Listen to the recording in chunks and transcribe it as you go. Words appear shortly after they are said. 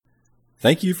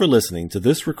Thank you for listening to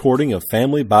this recording of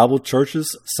Family Bible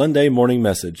Church's Sunday morning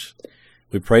message.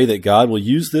 We pray that God will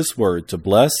use this word to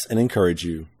bless and encourage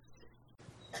you.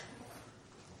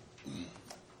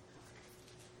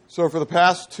 So for the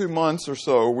past 2 months or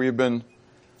so, we've been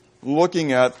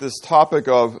looking at this topic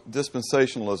of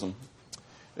dispensationalism.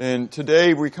 And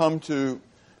today we come to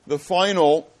the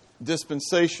final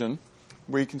dispensation.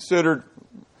 We considered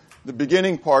the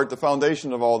beginning part, the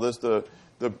foundation of all this,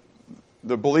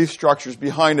 the belief structures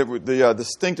behind it, the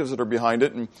distinctives that are behind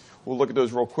it, and we'll look at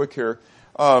those real quick here.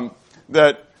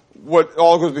 That what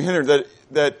all goes behind it,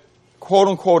 that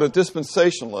quote-unquote a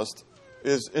dispensationalist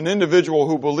is an individual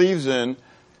who believes in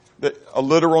a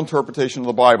literal interpretation of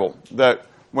the Bible, that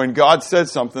when God said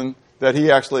something, that he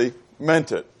actually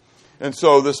meant it. And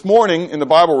so this morning in the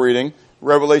Bible reading,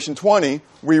 Revelation 20,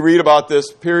 we read about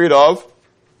this period of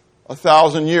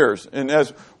 1,000 years. And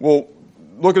as we'll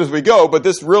look at as we go, but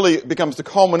this really becomes the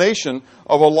culmination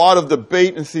of a lot of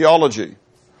debate in theology,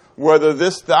 whether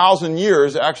this 1,000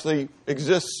 years actually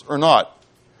exists or not.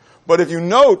 But if you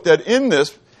note that in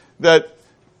this, that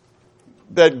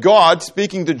God,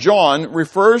 speaking to John,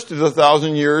 refers to the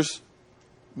 1,000 years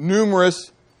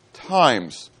numerous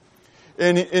times.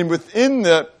 And within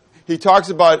that, he talks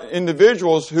about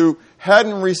individuals who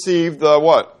hadn't received the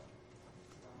what?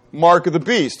 Mark of the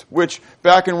beast, which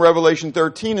back in Revelation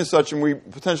 13 is such, and we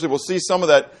potentially will see some of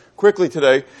that quickly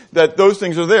today, that those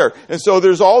things are there. And so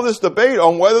there's all this debate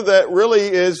on whether that really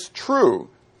is true.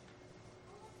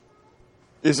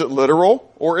 Is it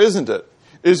literal or isn't it?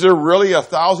 Is there really a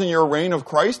 1,000-year reign of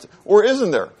Christ or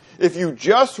isn't there? If you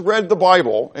just read the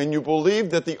Bible and you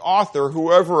believed that the author,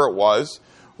 whoever it was,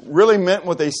 really meant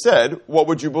what they said, what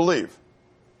would you believe?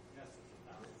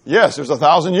 Yes, there's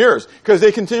 1,000 years. Because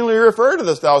they continually refer to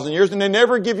this 1,000 years, and they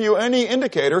never give you any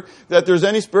indicator that there's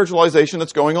any spiritualization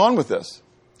that's going on with this.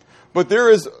 But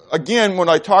there is, again, when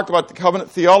I talked about the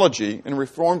covenant theology and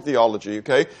Reformed theology,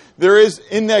 okay, there is,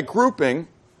 in that grouping,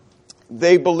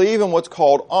 they believe in what's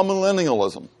called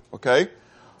amillennialism, okay?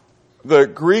 The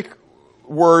Greek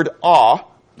word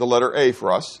the letter A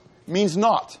for us, means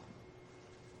not.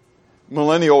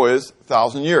 Millennial is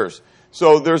 1,000 years.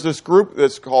 So there's this group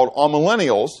that's called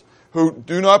amillennials who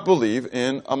do not believe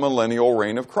in a millennial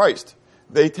reign of Christ.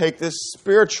 They take this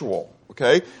spiritual,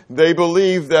 okay? They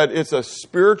believe that it's a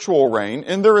spiritual reign,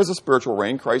 and there is a spiritual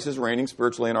reign. Christ is reigning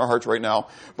spiritually in our hearts right now.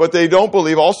 But they don't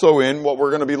believe also in what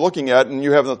we're going to be looking at, and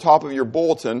you have on the top of your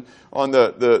bulletin on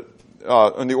the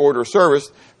order of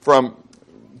service from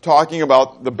talking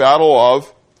about the battle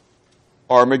of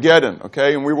Armageddon,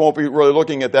 okay? And we won't be really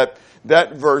looking at that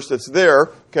verse that's there,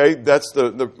 okay, that's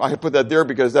I put that there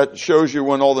because that shows you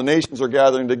when all the nations are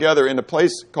gathering together in a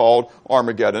place called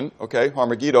Armageddon, okay,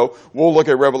 Armageddon. We'll look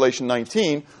at Revelation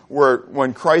 19, where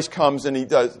when Christ comes and he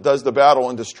does the battle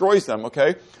and destroys them,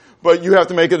 okay? But you have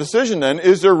to make a decision then,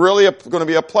 is there really going to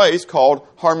be a place called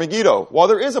Armageddon? Well,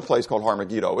 there is a place called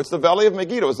Armageddon. It's the Valley of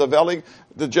Megiddo. It's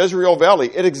the Jezreel Valley.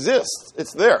 It exists.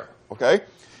 It's there, okay?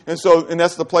 And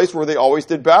that's the place where they always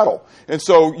did battle. And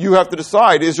so you have to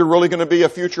decide, is there really going to be a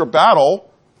future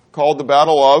battle called the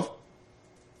Battle of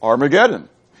Armageddon?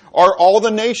 Are all the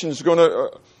nations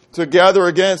going to gather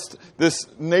against this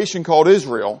nation called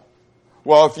Israel?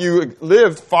 Well, if you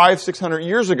lived 500-600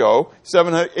 years ago,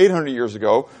 700-800 years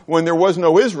ago, when there was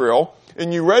no Israel,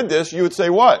 and you read this, you would say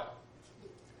what?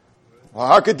 Well,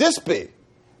 how could this be?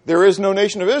 There is no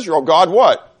nation of Israel. God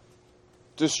what?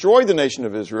 Destroyed the nation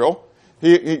of Israel.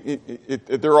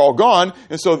 They're all gone,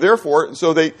 and so therefore,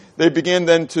 they began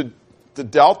then to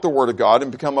doubt the Word of God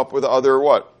and come up with other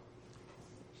what?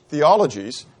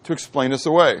 Theologies to explain this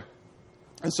away.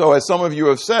 And so, as some of you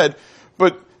have said,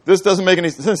 but this doesn't make any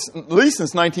sense. At least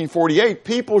since 1948,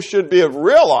 people should have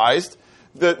realized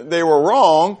that they were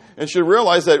wrong and should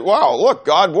realize that, wow, look,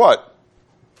 God what?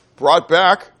 Brought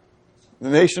back the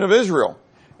nation of Israel.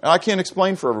 And I can't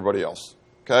explain for everybody else,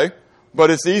 okay? But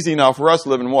it's easy now for us to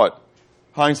live in what?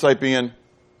 Hindsight being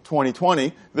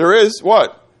 2020, there is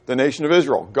what? The nation of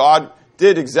Israel. God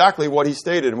did exactly what he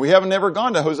stated. And we haven't never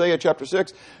gone to Hosea chapter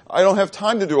 6. I don't have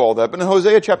time to do all that. But in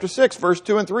Hosea chapter 6, verse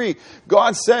 2 and 3,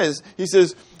 God says, he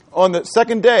says, on the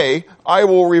second day, I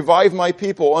will revive my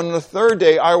people. On the third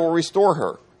day, I will restore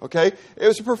her. Okay? It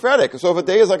was prophetic. So if a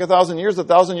day is like 1,000 years,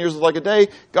 1,000 years is like a day.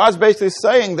 God's basically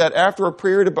saying that after a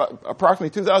period of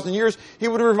approximately 2,000 years, he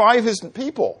would revive his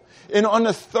people. And on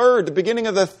the beginning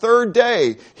of the third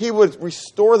day, he would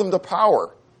restore them to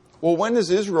power. Well, when is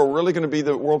Israel really going to be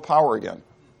the world power again?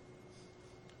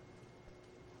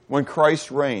 When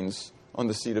Christ reigns on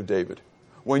the seat of David.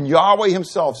 When Yahweh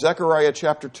himself, Zechariah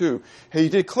chapter 2, he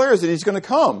declares that he's going to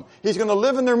come. He's going to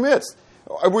live in their midst.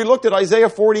 We looked at Isaiah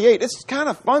 48. It's kind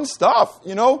of fun stuff,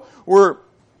 where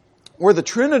the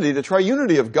Trinity, the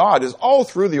triunity of God is all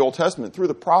through the Old Testament, through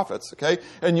the prophets, okay?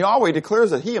 And Yahweh declares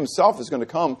that He Himself is going to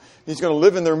come. He's going to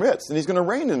live in their midst, and He's going to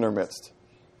reign in their midst.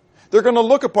 They're going to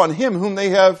look upon Him whom they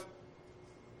have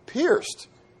pierced.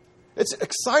 It's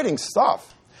exciting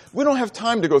stuff. We don't have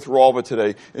time to go through all of it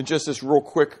today in just this real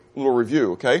quick little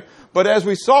review, okay? But as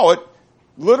we saw it,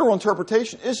 literal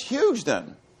interpretation is huge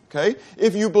then, okay?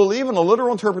 If you believe in a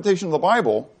literal interpretation of the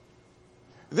Bible,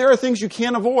 there are things you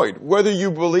can't avoid, whether you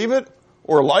believe it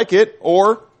or like it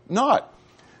or not.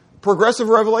 Progressive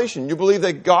revelation. You believe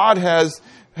that God has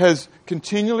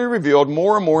continually revealed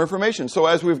more and more information. So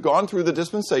as we've gone through the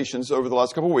dispensations over the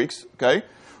last couple of weeks, okay,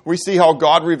 we see how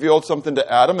God revealed something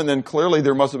to Adam, and then clearly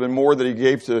there must have been more that He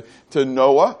gave to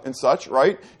Noah and such,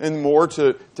 right? And more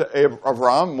to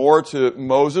Abraham, more to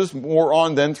Moses, more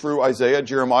on then through Isaiah,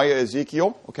 Jeremiah,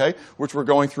 Ezekiel, okay, which we're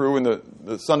going through in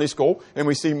the Sunday school. And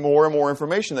we see more and more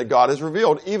information that God has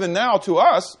revealed. Even now to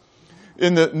us,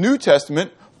 in the New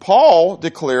Testament, Paul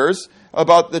declares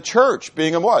about the church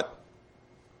being a what?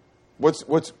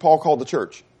 What's Paul called the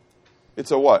church?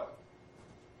 It's a what?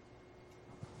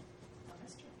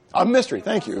 A mystery.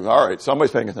 Thank you. All right.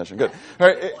 Somebody's paying attention. Good. All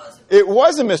right. It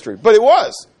was a mystery, but it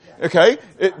was. Okay?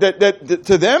 That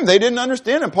to them, they didn't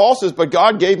understand. And Paul says, but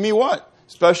God gave me what?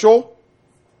 Special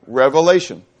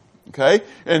revelation. Okay?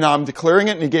 And I'm declaring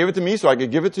it, and He gave it to me so I could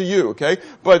give it to you. Okay?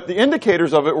 But the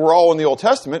indicators of it were all in the Old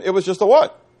Testament. It was just a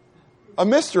what? A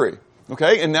mystery.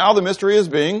 Okay? And now the mystery is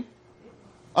being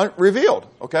revealed.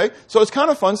 Okay? So it's kind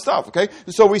of fun stuff. Okay?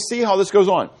 So we see how this goes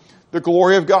on. The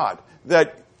glory of God.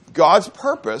 That God's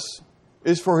purpose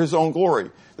is for His own glory.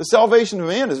 The salvation of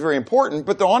man is very important,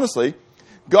 but honestly,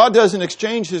 God doesn't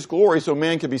exchange His glory so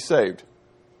man can be saved.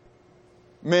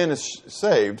 Man is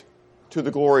saved to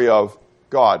the glory of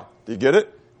God. Do you get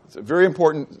it? It's a very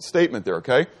important statement there,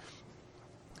 okay?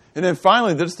 And then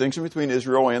finally, the distinction between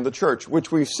Israel and the church,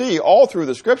 which we see all through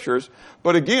the Scriptures.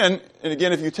 But again,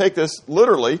 if you take this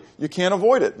literally, you can't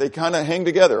avoid it. They kind of hang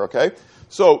together, okay?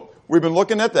 So we've been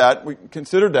looking at that. We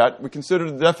considered that. We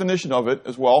considered the definition of it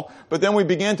as well. But then we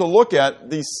began to look at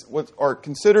these, what are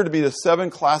considered to be the 7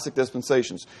 classic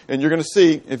dispensations. And you're going to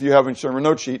see, if you have a sermon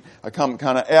note sheet, I come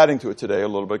kind of adding to it today a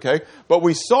little bit, okay? But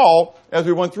we saw, as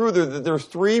we went through, that there's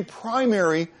 3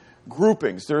 primary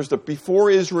groupings. There's the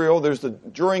before Israel, there's the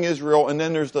during Israel, and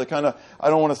then there's the kind of, I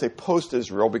don't want to say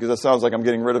post-Israel, because that sounds like I'm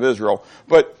getting rid of Israel,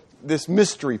 but this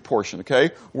mystery portion,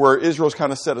 okay, where Israel's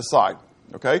kind of set aside,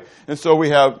 okay? And so we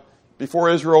have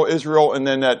before Israel, and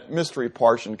then that mystery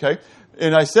portion, okay?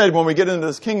 And I said, when we get into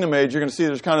this kingdom age, you're going to see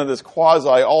there's kind of this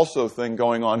quasi-also thing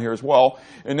going on here as well.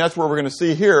 And that's where we're going to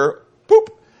see here, boop,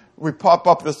 we pop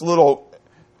up this little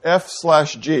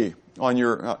F/G on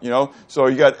your, So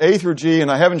you got A through G,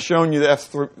 and I haven't shown you the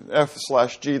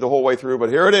F/G the whole way through, but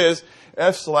here it is,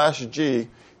 F/G,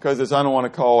 because I don't want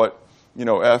to call it,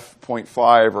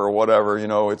 F.5 or whatever,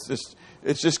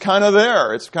 it's just kind of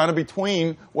there. It's kind of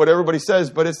between what everybody says,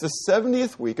 but it's the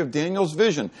 70th week of Daniel's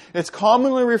vision. It's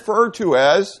commonly referred to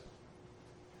as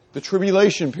the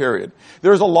tribulation period.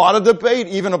 There's a lot of debate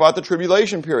even about the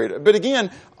tribulation period. But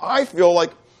again, I feel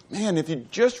like, man, if you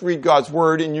just read God's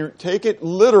Word and you take it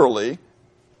literally,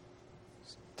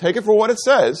 take it for what it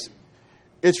says,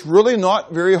 it's really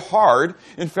not very hard.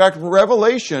 In fact,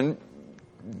 Revelation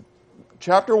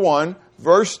chapter 1,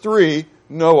 verse 3,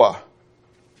 Noah.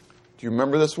 Do you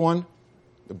remember this one?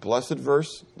 The blessed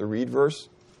verse, the read verse?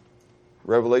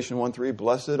 Revelation 1:3,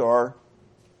 blessed are,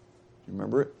 do you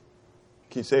remember it?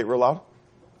 Can you say it real loud?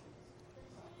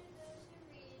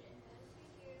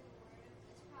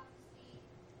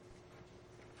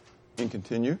 And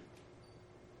continue.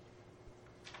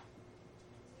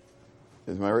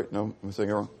 Is I right? No, I'm saying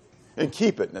it wrong. And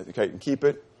keep it. Okay, and keep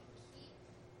it.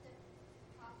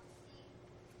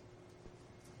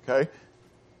 Okay.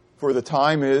 For the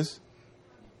time is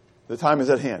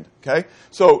at hand. Okay?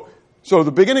 So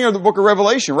the beginning of the book of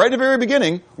Revelation, right at the very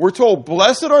beginning, we're told,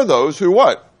 blessed are those who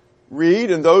what?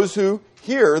 Read, and those who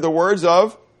hear the words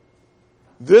of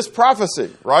this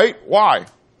prophecy, right? Why?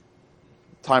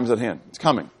 Time's at hand. It's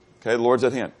coming. Okay? The Lord's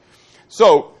at hand.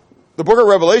 So, the book of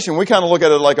Revelation, we kind of look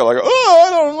at it like I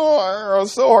don't know,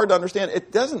 it's so hard to understand.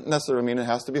 It doesn't necessarily mean it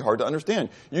has to be hard to understand.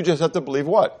 You just have to believe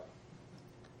what?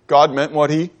 God meant what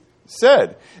He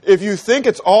said. If you think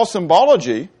it's all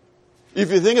symbology, if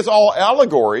you think it's all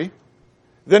allegory,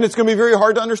 then it's going to be very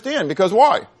hard to understand. Because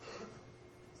why?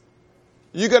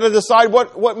 You got to decide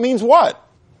what means what.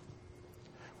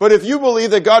 But if you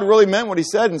believe that God really meant what He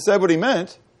said and said what He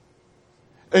meant,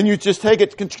 and you just take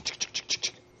it,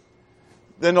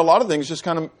 then a lot of things just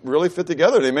kind of really fit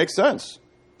together. They make sense.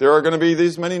 there are going to be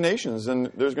these many nations, and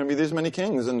there's going to be these many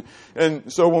kings.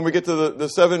 And so when we get to the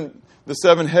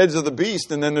seven heads of the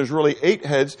beast, and then there's really 8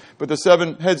 heads, but the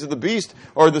 7 heads of the beast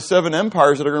are the 7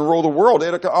 empires that are going to rule the world.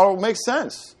 It all makes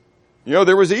sense.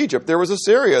 There was Egypt, there was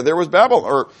Assyria, there was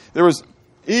Babylon, or there was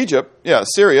Egypt,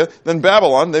 Syria, then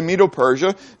Babylon, then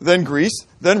Medo-Persia, then Greece,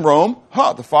 then Rome.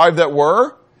 The 5 that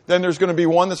were. Then there's going to be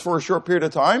one that's for a short period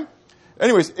of time.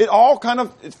 Anyways, it all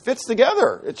it fits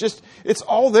together. It's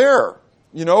all there,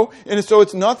 And so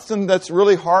it's nothing that's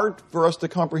really hard for us to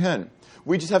comprehend.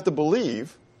 We just have to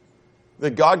believe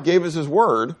that God gave us His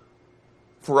Word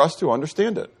for us to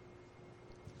understand it.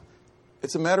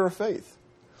 It's a matter of faith.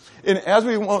 And as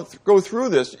we go through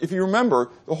this, if you remember,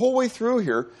 the whole way through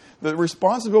here, the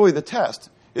responsibility of the test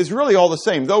is really all the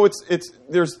same. Though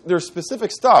there's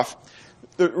specific stuff,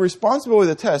 the responsibility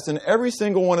of the test in every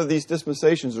single one of these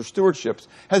dispensations or stewardships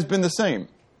has been the same.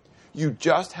 You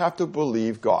just have to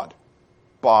believe God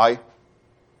by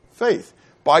faith.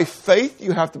 By faith,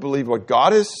 you have to believe what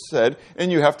God has said,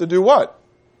 and you have to do what?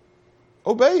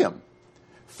 Obey Him.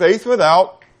 Faith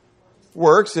without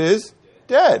works is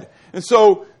dead. And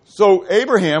so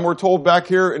Abraham, we're told back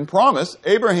here in promise,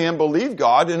 Abraham believed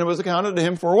God, and it was accounted to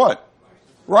him for what?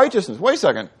 Righteousness. Wait a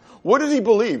second. What did he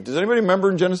believe? Does anybody remember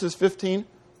in Genesis 15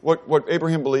 what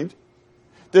Abraham believed?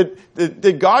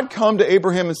 Did God come to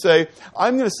Abraham and say,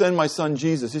 I'm going to send my son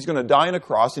Jesus. He's going to die on a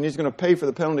cross, and he's going to pay for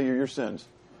the penalty of your sins?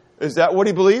 Is that what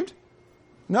he believed?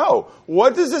 No.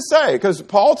 What does it say? Because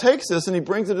Paul takes this and he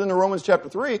brings it into Romans chapter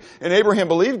 3, and Abraham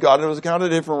believed God, and it was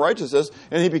accounted to him for righteousness,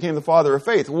 and he became the father of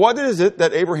faith. What is it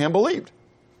that Abraham believed?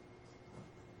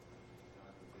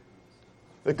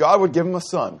 That God would give him a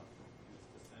son.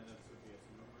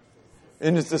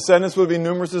 And his descendants would be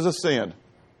numerous as the sand.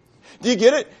 Do you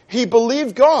get it? He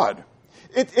believed God.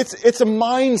 It's a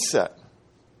mindset.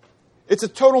 It's a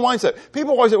total mindset.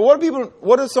 People always say,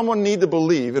 what does someone need to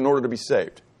believe in order to be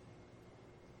saved?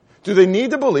 Do they need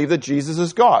to believe that Jesus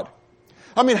is God?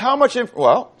 I mean, how much...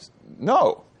 Well,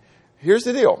 no. Here's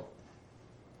the deal.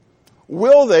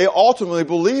 Will they ultimately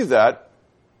believe that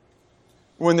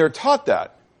when they're taught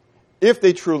that, if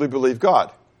they truly believe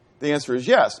God? The answer is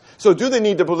yes. So do they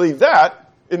need to believe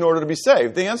that in order to be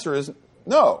saved? The answer is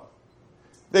no.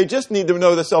 They just need to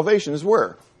know that salvation is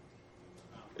where?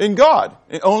 In God.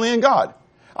 Only in God.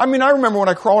 I mean, I remember when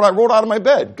I rolled out of my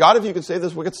bed. God, if you can save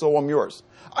this wicked soul, I'm yours.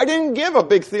 I didn't give a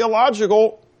big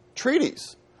theological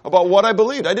treatise about what I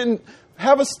believed. I didn't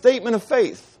have a statement of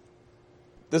faith.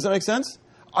 Does that make sense?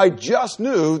 I just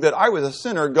knew that I was a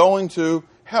sinner going to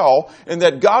hell, and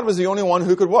that God was the only one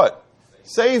who could what?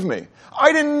 Save me.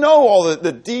 I didn't know all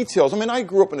the details. I mean, I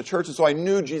grew up in a church, and so I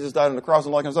knew Jesus died on the cross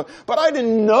and all that kind of stuff. But I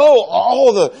didn't know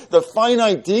all the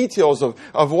finite details of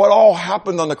what all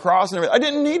happened on the cross and everything. I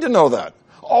didn't need to know that.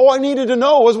 All I needed to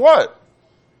know was what?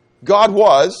 God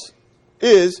was,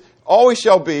 is, always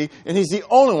shall be, and He's the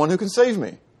only one who can save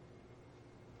me.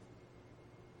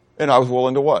 And I was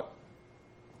willing to what?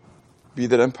 Be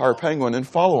that Empire Penguin and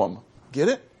follow Him. Get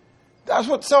it? That's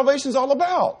what salvation's all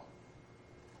about.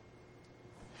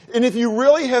 And if you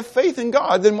really have faith in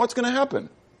God, then what's going to happen?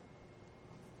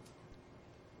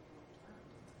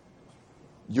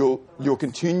 You'll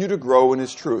continue to grow in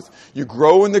His truth. You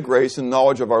grow in the grace and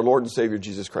knowledge of our Lord and Savior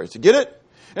Jesus Christ. You get it?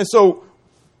 And so,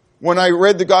 when I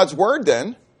read the God's Word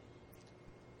then,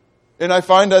 and I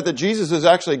find out that Jesus is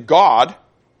actually God,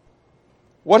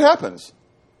 what happens?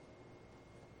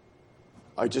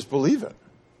 I just believe it.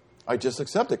 I just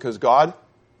accept it because God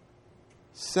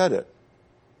said it.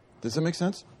 Does that make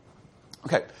sense?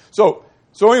 Okay, so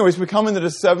anyways, we come into the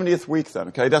 70th week then,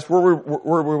 okay? That's where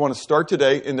we want to start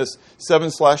today in this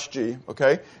 7/G,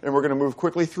 okay? And we're going to move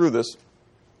quickly through this,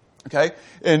 okay?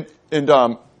 And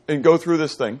go through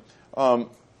this thing. And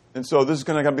so this is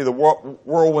going to be the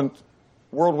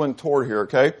whirlwind tour here,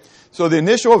 okay? So the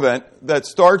initial event that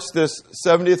starts this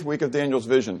 70th week of Daniel's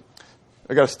vision.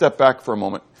 I got to step back for a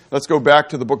moment. Let's go back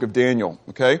to the book of Daniel,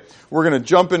 okay? We're going to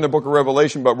jump into the book of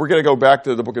Revelation, but we're going to go back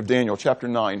to the book of Daniel, chapter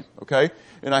 9, okay?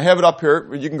 And I have it up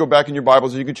here. You can go back in your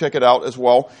Bibles and you can check it out as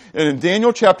well. And in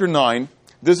Daniel chapter 9,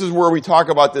 this is where we talk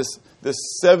about this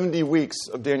 70 weeks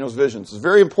of Daniel's visions. It's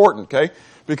very important, okay?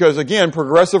 Because, again,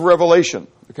 progressive revelation,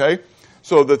 okay?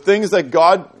 So the things that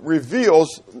God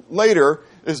reveals later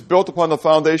is built upon the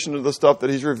foundation of the stuff that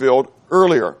He's revealed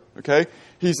earlier, okay?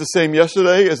 He's the same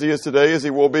yesterday as He is today as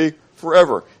He will be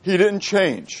forever. He didn't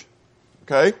change.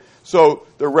 Okay? So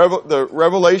the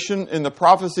revelation and the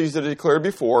prophecies that He declared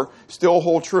before still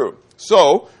hold true.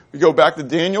 So we go back to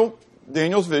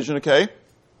Daniel's vision, okay?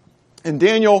 And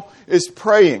Daniel is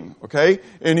praying, okay?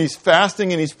 And he's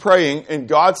fasting and he's praying, and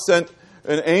God sent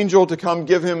an angel to come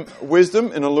give him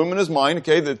wisdom and illumine his mind.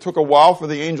 Okay, that took a while for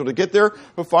the angel to get there,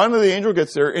 but finally the angel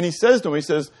gets there, and he says to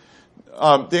him,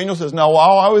 Daniel says, "Now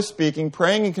while I was speaking,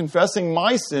 praying and confessing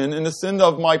my sin and the sin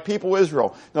of my people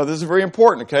Israel." Now this is very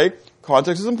important, okay?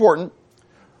 Context is important.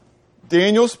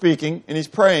 Daniel's speaking, and he's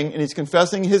praying, and he's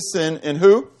confessing his sin, and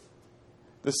who?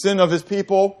 The sin of his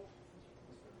people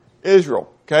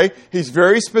Israel, okay? He's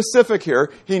very specific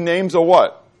here. He names a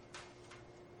what?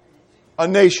 A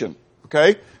nation,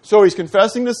 okay? So he's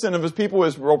confessing the sin of his people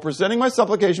Israel, presenting my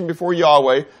supplication before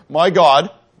Yahweh, my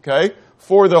God, okay,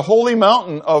 for the holy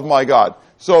mountain of my God.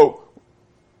 So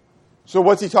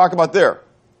what's he talking about there?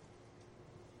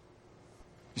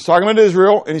 He's talking about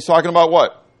Israel, and he's talking about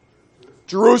what?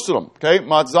 Jerusalem, okay?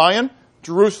 Mount Zion,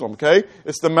 Jerusalem, okay?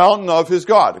 It's the mountain of his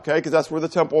God, okay? Because that's where the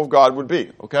temple of God would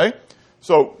be, okay?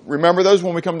 So remember those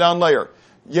when we come down later.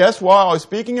 Yes, while I was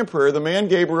speaking in prayer, the man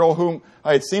Gabriel, whom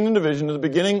I had seen in the vision at the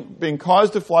beginning, being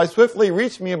caused to fly swiftly,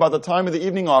 reached me about the time of the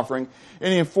evening offering,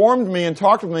 and he informed me and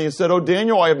talked with me and said, "O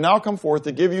Daniel, I have now come forth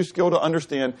to give you skill to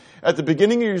understand. At the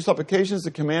beginning of your supplications,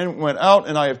 the command went out,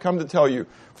 and I have come to tell you,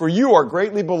 for you are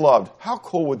greatly beloved." How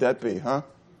cool would that be, huh?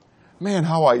 Man,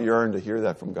 how I yearn to hear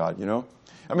that from God, you know?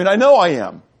 I mean, I know I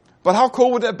am, but how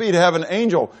cool would that be to have an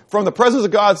angel from the presence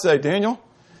of God say, "Daniel,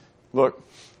 look,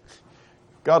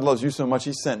 God loves you so much,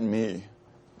 he sent me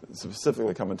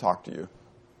specifically come and talk to you."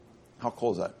 How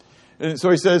cool is that? And so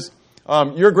he says,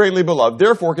 "You're greatly beloved.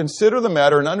 Therefore, consider the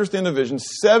matter and understand the vision."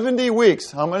 70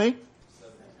 weeks. How many?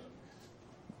 70.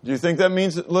 Do you think that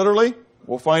means literally?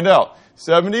 We'll find out.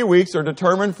 70 weeks are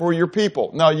determined for your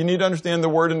people. Now, you need to understand the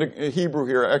word in Hebrew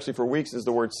here, actually, for weeks is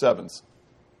the word sevens.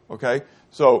 Okay?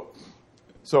 So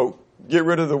get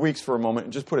rid of the weeks for a moment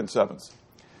and just put in sevens.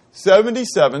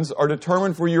 77s are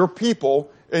determined for your people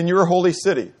in your holy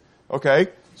city. Okay?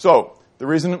 So, the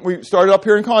reason we started up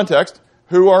here in context,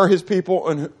 who are his people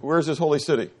and where's his holy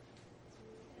city?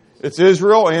 It's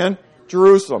Israel and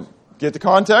Jerusalem. Get the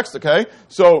context, okay?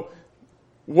 So,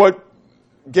 what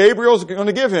Gabriel's going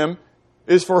to give him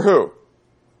is for who?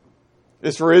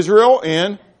 It's for Israel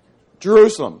and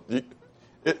Jerusalem.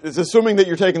 It's assuming that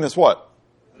you're taking this what?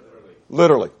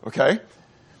 Literally, okay?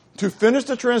 To finish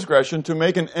the transgression, to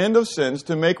make an end of sins,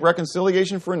 to make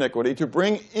reconciliation for iniquity, to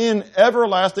bring in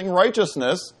everlasting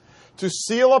righteousness, to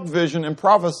seal up vision and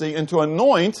prophecy, and to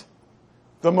anoint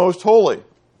the most holy.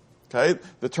 Okay?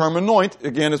 The term anoint,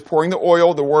 again, is pouring the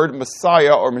oil. The word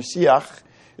Messiah or Mashiach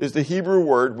is the Hebrew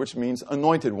word which means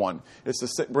anointed one. It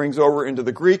brings over into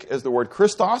the Greek as the word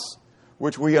Christos,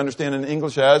 which we understand in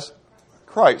English as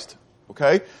Christ.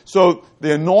 Okay? So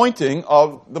the anointing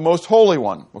of the most holy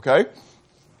one. Okay?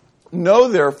 Know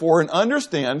therefore and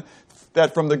understand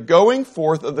that from the going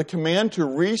forth of the command to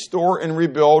restore and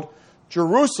rebuild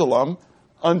Jerusalem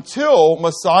until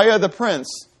Messiah the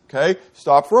Prince. Okay?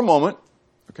 Stop for a moment.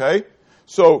 Okay?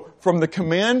 So from the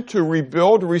command to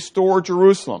rebuild, restore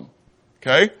Jerusalem.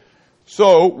 Okay?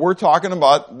 So we're talking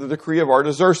about the decree of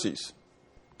Artaxerxes.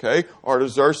 Okay?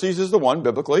 Artaxerxes is the one,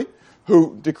 biblically,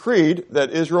 who decreed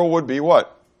that Israel would be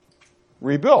what?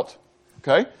 Rebuilt.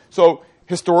 Okay? So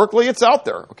historically it's out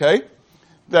there. Okay?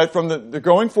 That from the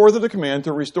going forth of the command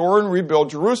to restore and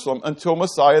rebuild Jerusalem until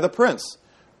Messiah the Prince.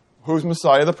 Who's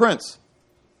Messiah the Prince?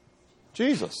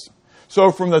 Jesus.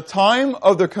 So from the time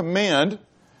of the command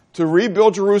to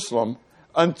rebuild Jerusalem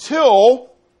until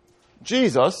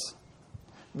Jesus,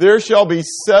 there shall be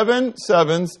 7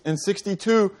 sevens and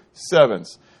 62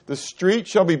 sevens. The street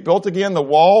shall be built again, the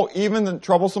wall, even the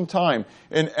troublesome time.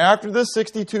 And after the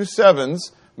 62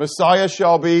 sevens, Messiah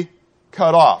shall be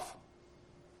cut off.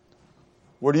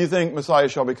 What do you think Messiah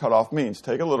shall be cut off means?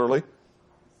 Take it literally.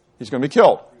 He's going to be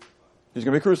killed. He's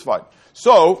going to be crucified.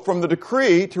 So, from the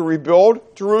decree to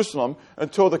rebuild Jerusalem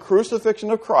until the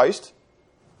crucifixion of Christ,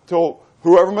 till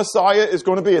whoever Messiah is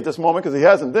going to be at this moment, because he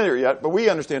hasn't been here yet, but we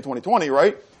understand 2020,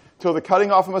 right? Till the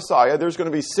cutting off of Messiah, there's going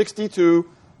to be 62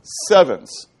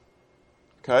 sevens.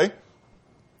 Okay?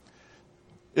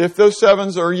 If those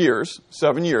sevens are years,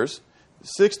 7 years,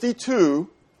 62,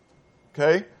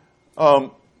 okay?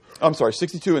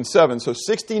 62 and 7, so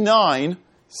 69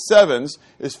 sevens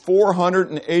is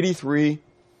 483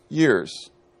 years.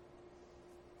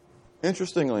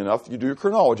 Interestingly enough, you do your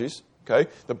chronologies, okay?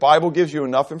 The Bible gives you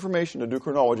enough information to do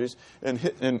chronologies, and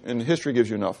history gives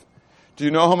you enough. Do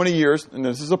you know how many years, and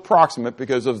this is approximate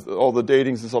because of all the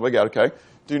datings and stuff like that, okay?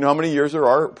 Do you know how many years there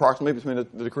are approximately between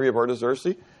the decree of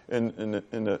Artaxerxes and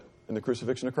the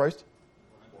crucifixion of Christ?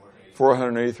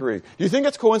 483. Do you think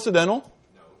it's coincidental?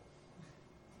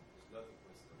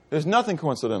 There's nothing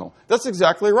coincidental. That's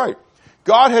exactly right.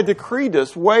 God had decreed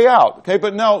this way out. Okay,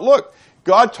 but now look,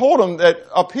 God told him that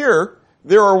up here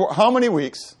there are how many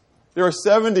weeks? There are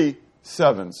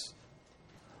 77s.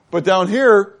 But down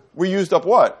here, we used up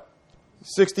what?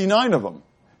 69 of them.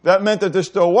 That meant that there's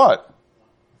still what?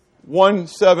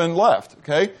 17 left,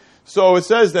 okay? So it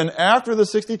says then, after the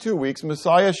 62 weeks,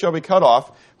 Messiah shall be cut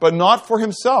off, but not for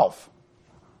himself.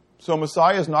 So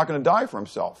Messiah is not going to die for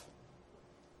himself.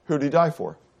 Who did he die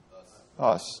for?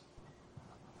 Us.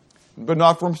 But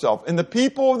not for himself. And the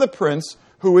people of the prince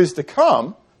who is to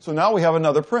come, so now we have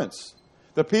another prince.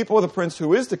 The people of the prince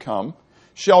who is to come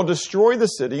shall destroy the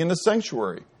city and the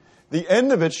sanctuary. The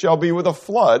end of it shall be with a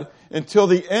flood. Until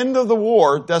the end of the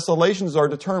war, desolations are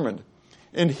determined.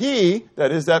 And he,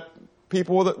 that is that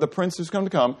people, the prince who's going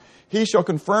to come, he shall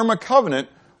confirm a covenant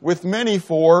with many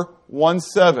for 1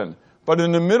 7. But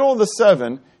in the middle of the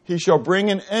 7, he shall bring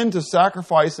an end to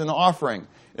sacrifice and offering.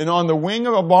 And on the wing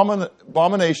of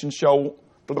abomination shall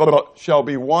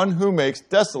be one who makes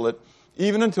desolate,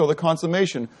 even until the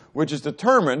consummation, which is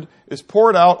determined, is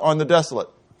poured out on the desolate.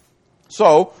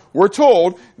 So, we're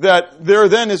told that there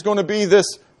then is going to be this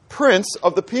prince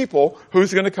of the people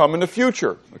who's going to come in the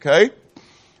future, okay?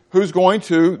 Who's going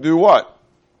to do what?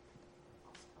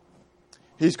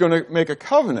 He's going to make a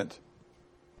covenant.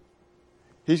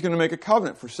 He's going to make a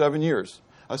covenant for 7 years.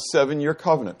 A 7-year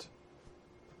covenant.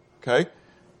 Okay?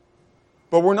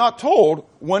 But we're not told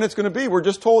when it's going to be. We're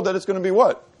just told that it's going to be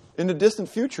what? In the distant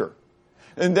future.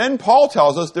 And then Paul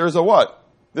tells us there's a what?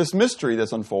 This mystery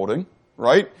that's unfolding,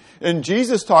 right? And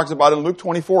Jesus talks about it in Luke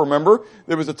 24. Remember,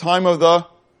 there was a time of the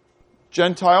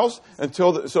Gentiles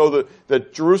so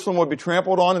that Jerusalem would be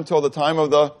trampled on until the time of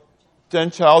the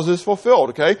Gentiles is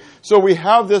fulfilled. Okay, so we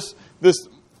have this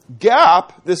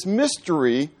gap, this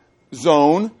mystery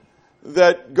zone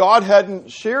that God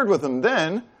hadn't shared with them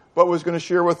then, but was going to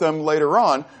share with them later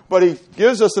on. But He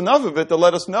gives us enough of it to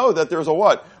let us know that there's a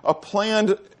what? A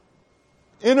planned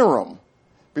interim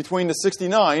between the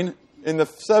 69 and the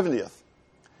 70th.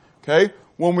 Okay.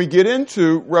 When we get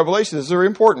into Revelation, this is very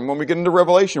important. When we get into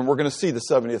Revelation, we're going to see the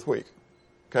 70th week.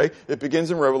 Okay? It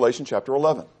begins in Revelation chapter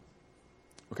 11.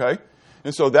 Okay?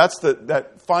 And so that's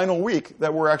that final week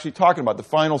that we're actually talking about, the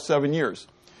final 7 years.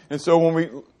 And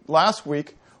so last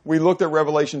week, we looked at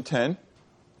Revelation 10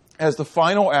 as the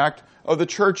final act of the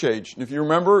church age. And if you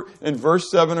remember in verse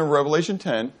 7 of Revelation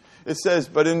 10, it says,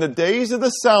 "But in the days of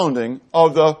the sounding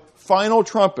of the final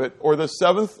trumpet, or the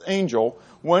seventh angel,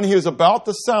 when he is about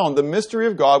to sound, the mystery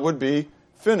of God would be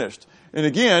finished." And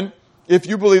again, if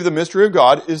you believe the mystery of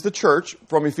God is the church,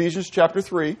 from Ephesians chapter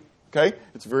 3, okay,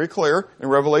 it's very clear in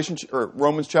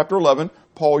Romans chapter 11,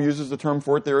 Paul uses the term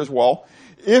for it there as well.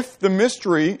 If the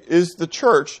mystery is the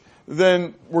church,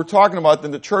 then we're talking about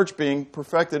the church being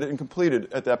perfected and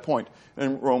completed at that point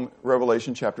in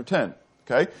Revelation chapter 10.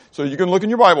 Okay, so you can look in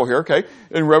your Bible here, okay?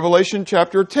 In Revelation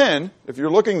chapter 10, if you're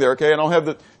looking there, okay, I don't have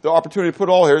the opportunity to put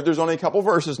it all here. There's only a couple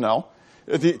verses now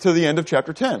to the end of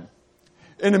chapter 10.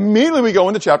 And immediately we go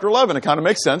into chapter 11. It kind of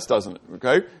makes sense, doesn't it?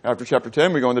 Okay, after chapter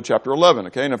 10, we go into chapter 11,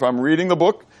 okay? And if I'm reading the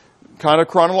book kind of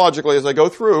chronologically as I go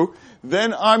through,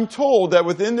 then I'm told that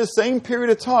within the same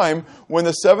period of time when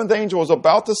the seventh angel is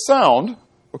about to sound,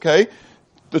 okay,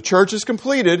 the church is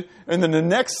completed, and then the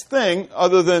next thing,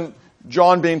 other than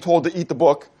John being told to eat the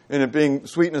book and it being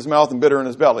sweet in his mouth and bitter in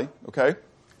his belly, okay?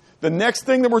 The next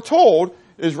thing that we're told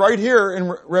is right here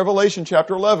in Revelation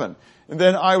chapter 11. "And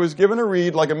then I was given a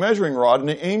reed like a measuring rod, and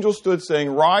the angel stood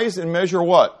saying, 'Rise and measure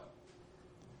what?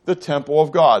 The temple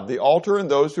of God, the altar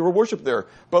and those who were worshipped there.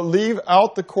 But leave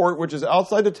out the court which is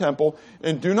outside the temple,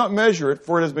 and do not measure it,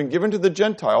 for it has been given to the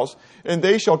Gentiles, and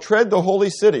they shall tread the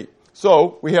holy city.'"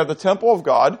 So we have the temple of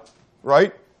God,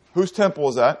 right? Whose temple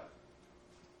is that?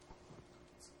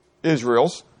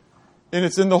 Israel's. And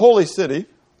it's in the holy city.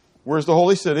 Where's the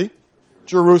holy city?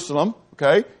 Jerusalem.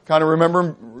 Okay? Kind of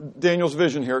remember Daniel's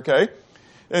vision here, okay?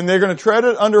 And they're going to tread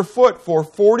it underfoot for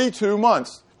 42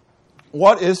 months.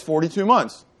 What is 42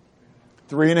 months?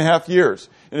 3.5 years.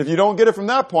 And if you don't get it from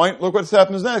that point, look what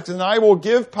happens next. "And I will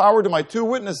give power to my 2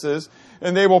 witnesses,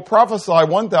 and they will prophesy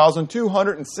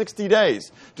 1,260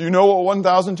 days. Do you know what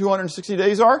 1,260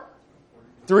 days are?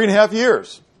 3.5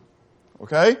 years.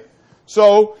 Okay?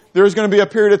 So there's going to be a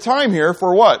period of time here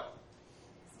for what?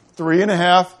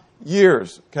 3.5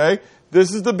 years. Okay?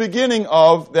 This is the beginning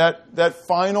of that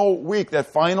final week, that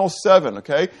final 7.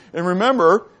 Okay? And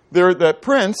remember, that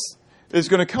prince is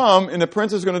going to come, and the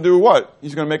prince is going to do what?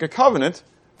 He's going to make a covenant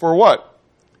for what?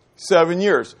 7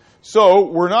 years. So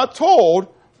we're not told,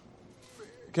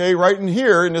 okay, right in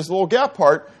here in this little gap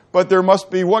part, but there must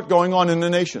be what going on in the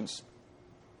nations?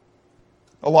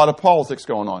 A lot of politics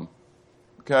going on.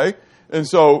 Okay? And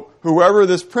so whoever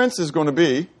this prince is going to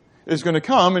be is going to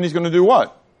come, and he's going to do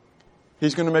what?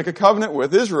 He's going to make a covenant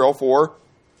with Israel for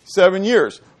 7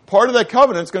 years. Part of that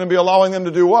covenant is going to be allowing them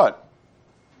to do what?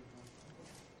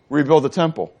 Rebuild the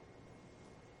temple.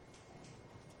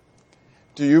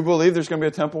 Do you believe there's going to be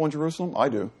a temple in Jerusalem? I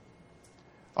do.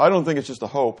 I don't think it's just a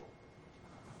hope.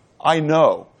 I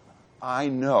know,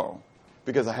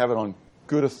 because I have it on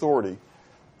good authority,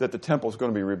 that the temple is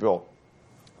going to be rebuilt.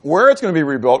 Where it's going to be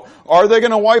rebuilt, are they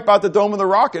going to wipe out the Dome of the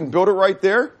Rock and build it right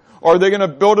there? Or are they going to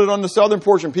build it on the southern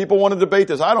portion? People want to debate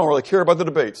this. I don't really care about the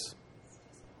debates.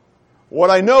 What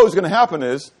I know is going to happen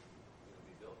is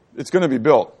it's going to be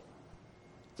built.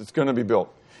 It's going to be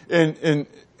built. And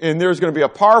there's going to be a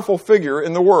powerful figure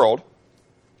in the world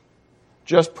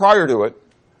just prior to it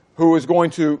who is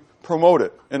going to promote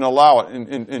it and allow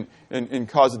it and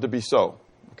cause it to be so.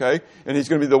 Okay? And he's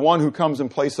going to be the one who comes in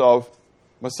place of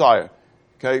Messiah.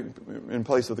 Okay? In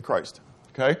place of the Christ.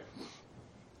 Okay?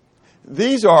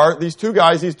 These two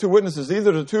guys, these two witnesses, these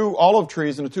are the two olive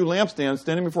trees and the two lampstands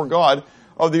standing before God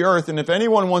of the earth. And if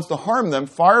anyone wants to harm them,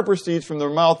 fire proceeds from their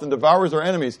mouth and devours their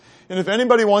enemies. And if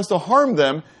anybody wants to harm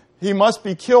them, he must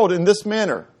be killed in this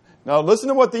manner. Now listen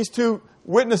to what these two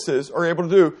witnesses are able to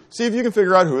do. See if you can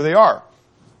figure out who they are.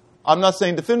 I'm not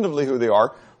saying definitively who they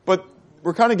are, but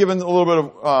we're kind of giving a little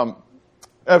bit of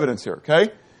evidence here,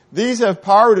 okay? These have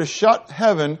power to shut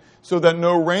heaven so that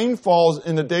no rain falls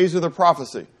in the days of their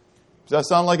prophecy. Does that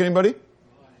sound like anybody?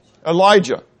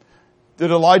 Elijah.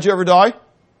 Did Elijah ever die?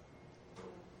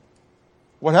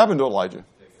 What happened to Elijah?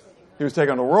 He was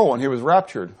taken on a whirlwind. He was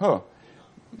raptured.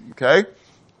 Okay.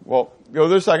 Well, go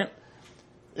there a second.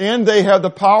 And they have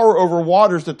the power over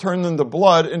waters to turn them to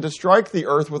blood and to strike the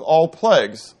earth with all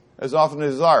plagues as often as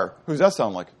they desire. Who does that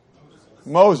sound like?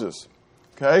 Moses.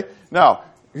 Okay. Now,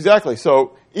 exactly.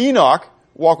 So Enoch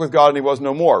walked with God and he was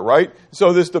no more, right?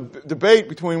 So this debate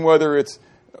between whether it's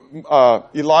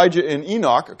Elijah and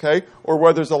Enoch, okay, or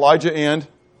whether it's Elijah and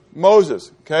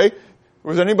Moses, okay?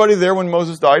 Was anybody there when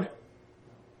Moses died?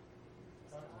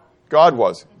 God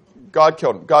was. God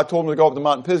killed him. God told him to go up to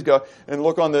Mount Pisgah and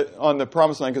look on the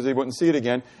promised land because he wouldn't see it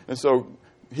again. And so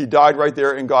he died right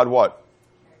there, and God what?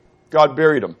 God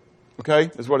buried him. Okay?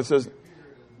 That's what it says.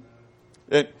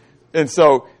 And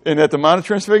at the Mount of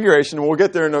Transfiguration, and we'll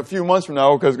get there in a few months from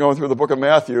now because going through the book of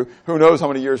Matthew, who knows how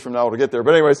many years from now we'll get there.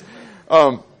 But anyways,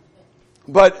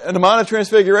 but in the Mount of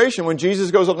Transfiguration, when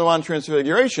Jesus goes up the Mount of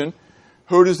Transfiguration,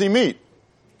 who does he meet?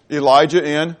 Elijah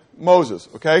and Moses.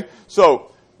 Okay? So,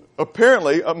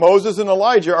 apparently, Moses and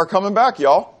Elijah are coming back,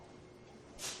 y'all.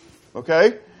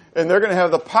 Okay? And they're going to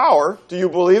have the power. Do you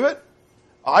believe it?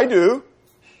 I do.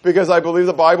 Because I believe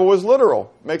the Bible was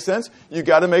literal. Make sense? You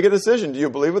got to make a decision. Do you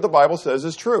believe what the Bible says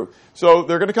is true? So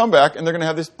they're going to come back and they're going to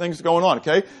have these things going on,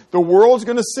 okay? The world's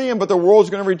going to see them, but the world's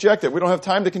going to reject it. We don't have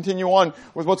time to continue on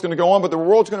with what's going to go on, but the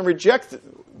world's going to reject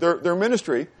their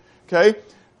ministry, okay?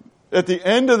 At the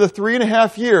end of the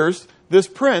 3.5 years, this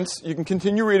prince, you can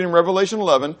continue reading Revelation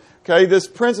 11, okay? This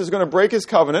prince is going to break his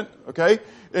covenant, okay?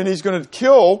 And he's going to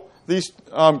kill these,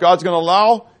 God's going to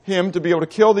allow him to be able to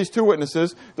kill these two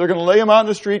witnesses. They're going to lay them out in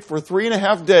the street for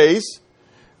 3.5 days.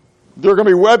 There are going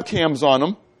to be webcams on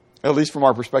them, at least from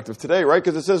our perspective today, right?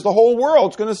 Because it says the whole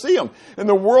world's going to see them. And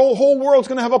the whole world's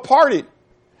going to have a party.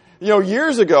 You know,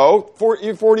 years ago,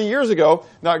 40 years ago,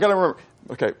 now I got to remember,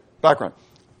 okay, background.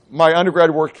 My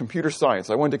undergrad worked computer science.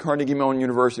 I went to Carnegie Mellon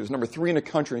University. It was number 3 in the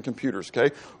country in computers, okay?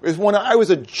 It was when I was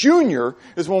a junior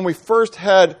is when we first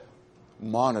had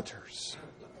monitors.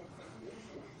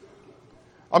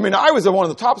 I mean, I was at one of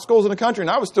the top schools in the country, and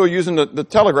I was still using the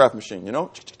telegraph machine, you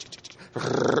know?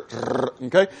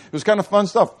 Okay? It was kind of fun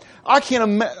stuff. I can't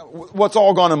imagine what's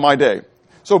all gone in my day.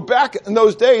 So back in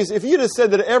those days, if you'd have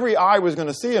said that every eye was going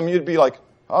to see him, you'd be like,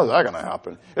 how's that going to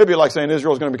happen? It'd be like saying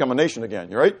Israel's going to become a nation again,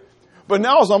 right? But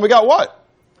now all of a sudden, we got what?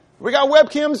 We got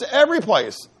webcams every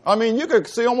place. I mean, you could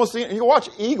see you can watch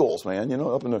eagles, man, you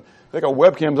know, they got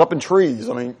webcams up in trees.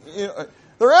 I mean, you know,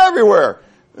 they're everywhere.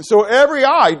 So every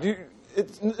eye,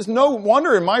 it's no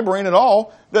wonder in my brain at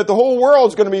all that the whole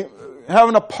world's going to be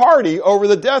having a party over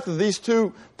the death of these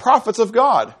two prophets of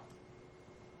God.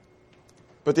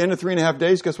 But at the end of 3.5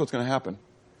 days, guess what's going to happen?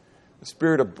 The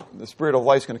spirit of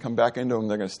life's going to come back into them.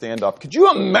 They're going to stand up. Could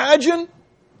you imagine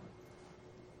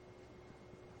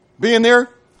being there,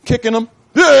 kicking them,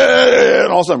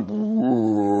 and all of a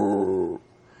sudden,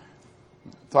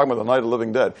 talking about the night of the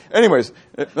living dead. Anyways,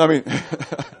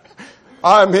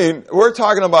 I mean, we're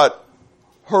talking about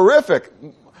horrific.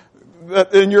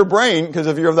 in your brain, because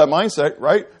if you have that mindset,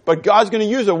 right? But God's going to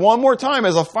use it one more time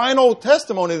as a final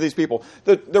testimony to these people.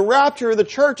 The rapture of the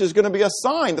church is going to be a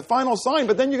sign, the final sign,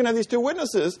 but then you're going to have these two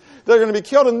witnesses that are going to be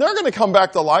killed, and they're going to come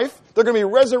back to life. They're going to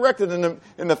be resurrected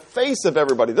in the face of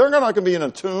everybody. They're not going to be in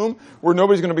a tomb where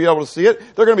nobody's going to be able to see it.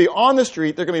 They're going to be on the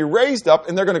street. They're going to be raised up,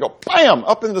 and they're going to go, bam,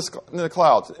 up into the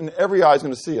clouds, and every eye is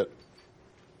going to see it.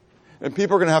 And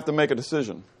people are going to have to make a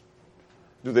decision.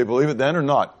 Do they believe it then or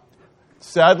not?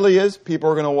 Sadly people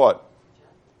are going to what?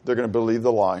 They're going to believe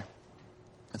the lie.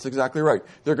 That's exactly right.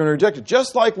 They're going to reject it.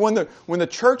 Just like when the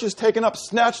church is taken up,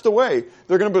 snatched away,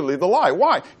 they're going to believe the lie.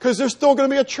 Why? Because there's still going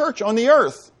to be a church on the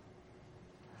earth.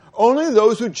 Only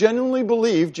those who genuinely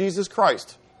believe Jesus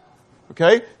Christ.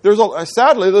 Okay?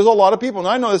 Sadly, there's a lot of people, and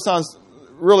I know this sounds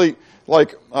really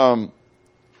like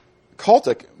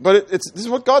cultic, but this is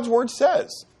what God's Word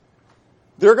says.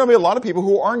 There are going to be a lot of people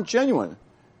who aren't genuine.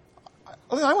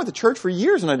 I went to church for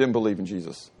years and I didn't believe in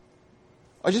Jesus.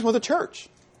 I just went to church.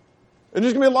 And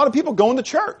there's going to be a lot of people going to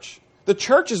church. The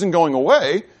church isn't going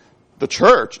away. The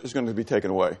church is going to be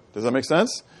taken away. Does that make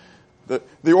sense?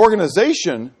 The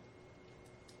organization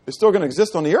is still going to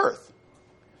exist on the earth.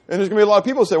 And there's going to be a lot of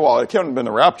people who say, well, it can't have been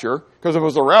the rapture, because if it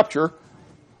was the rapture,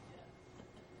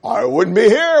 I wouldn't be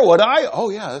here, would I? Oh,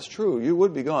 yeah, that's true. You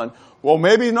would be gone. Well,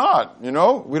 maybe not. We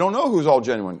don't know who's all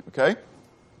genuine, okay?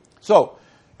 So,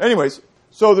 anyways,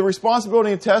 the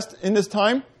responsibility and test in this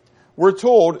time, we're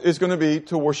told, is going to be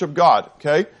to worship God,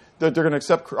 okay? That they're going to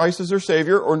accept Christ as their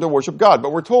Savior or to worship God.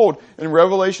 But we're told in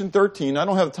Revelation 13, I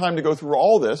don't have time to go through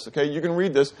all this, okay? You can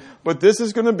read this. But this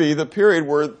is going to be the period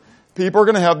where people are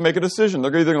going to have to make a decision.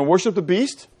 They're either going to worship the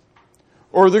beast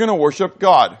or they're going to worship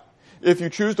God. If you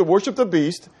choose to worship the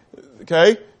beast,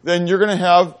 okay, then you're going to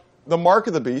have the mark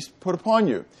of the beast put upon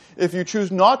you. If you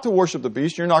choose not to worship the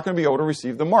beast, you're not going to be able to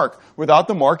receive the mark. Without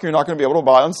the mark, you're not going to be able to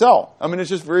buy and sell. I mean, it's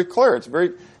just very clear. It's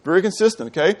very, very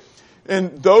consistent, okay?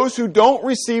 And those who don't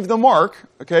receive the mark,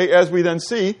 okay, as we then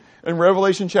see in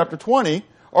Revelation chapter 20,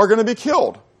 are going to be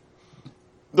killed.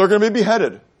 They're going to be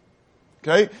beheaded,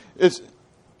 okay?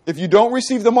 If you don't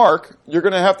receive the mark, you're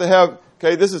going to have,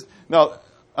 okay, now,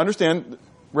 understand,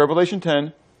 Revelation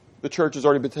 10, the church has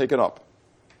already been taken up.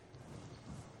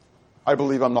 I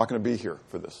believe I'm not going to be here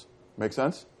for this. Make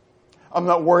sense? I'm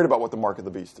not worried about what the mark of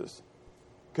the beast is,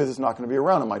 because it's not going to be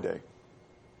around in my day.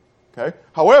 Okay?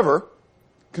 However,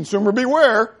 consumer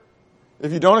beware.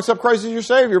 If you don't accept Christ as your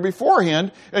Savior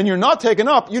beforehand, and you're not taken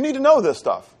up, you need to know this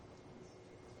stuff.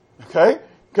 Okay?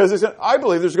 Because I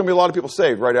believe there's going to be a lot of people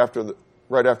saved right after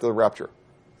the rapture.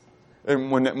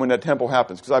 And when that temple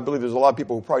happens. Because I believe there's a lot of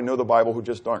people who probably know the Bible who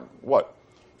just aren't,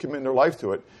 committing their life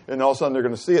to it. And all of a sudden they're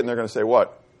going to see it and they're going to say,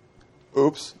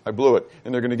 oops, I blew it.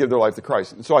 And they're going to give their life to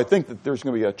Christ. And so I think that there's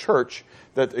going to be a church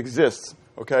that exists,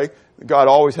 okay? God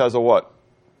always has a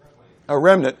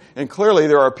remnant. And clearly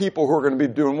there are people who are going to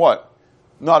be doing what?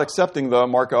 Not accepting the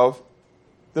mark of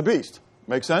the beast.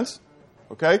 Make sense?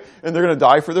 Okay? And they're going to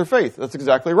die for their faith. That's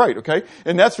exactly right, okay?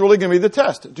 And that's really going to be the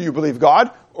test. Do you believe God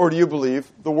or do you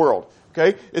believe the world?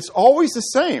 Okay? It's always the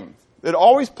same. It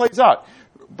always plays out.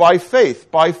 By faith,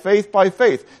 by faith, by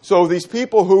faith. So these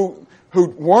people who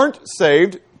weren't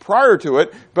saved prior to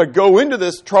it, but go into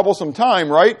this troublesome time,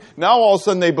 right? Now all of a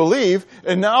sudden they believe,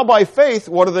 and now by faith,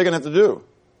 what are they going to have to do?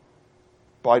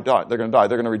 They're going to die.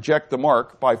 They're going to reject the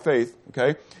mark by faith,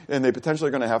 okay? And they potentially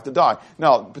are going to have to die.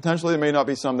 Now, potentially there may not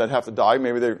be some that have to die.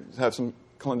 Maybe they have some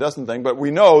clandestine thing, but we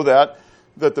know that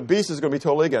the beast is going to be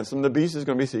totally against them. The beast is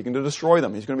going to be seeking to destroy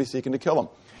them. He's going to be seeking to kill them.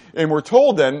 And we're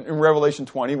told then in Revelation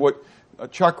 20, what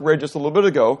Chuck read just a little bit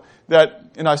ago,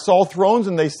 and I saw thrones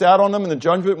and they sat on them and the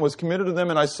judgment was committed to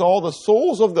them, and I saw the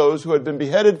souls of those who had been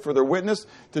beheaded for their witness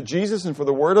to Jesus and for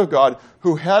the word of God,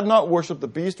 who had not worshipped the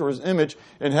beast or his image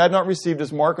and had not received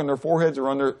his mark on their foreheads or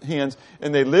on their hands,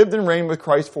 and they lived and reigned with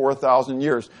Christ for 1,000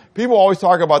 years. People always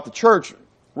talk about the church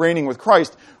reigning with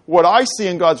Christ. What I see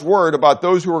in God's word about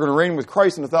those who are going to reign with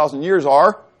Christ in 1,000 years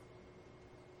are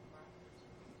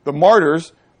the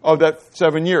martyrs of that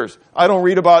 7 years. I don't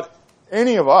read about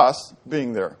any of us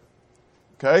being there.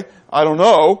 Okay? I don't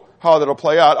know how that'll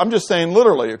play out. I'm just saying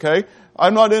literally, okay?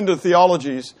 I'm not into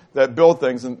theologies that build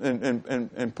things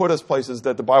and put us places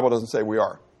that the Bible doesn't say we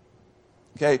are.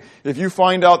 Okay? If you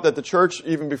find out that the church,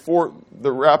 even before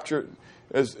the rapture,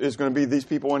 is going to be these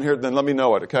people in here, then let me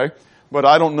know it, okay? But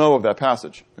I don't know of that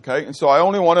passage, okay? And so I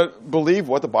only want to believe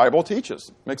what the Bible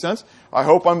teaches. Make sense? I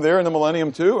hope I'm there in the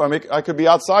millennium too. I could be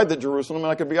outside the Jerusalem,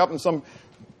 and I could be up in some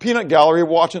peanut gallery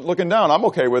looking down. I'm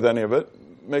okay with any of it.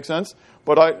 Make sense?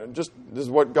 But this is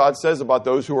what God says about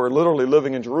those who are literally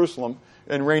living in Jerusalem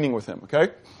and reigning with him,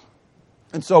 okay?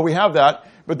 And so we have that.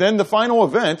 But then the final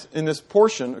event in this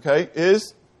portion, okay,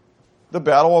 is the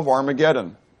Battle of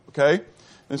Armageddon. Okay?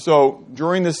 And so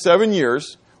during this 7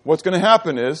 years, what's going to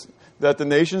happen is that the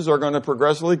nations are going to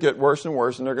progressively get worse and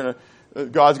worse, and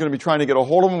God's going to be trying to get a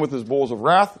hold of them with his bowls of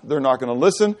wrath. They're not going to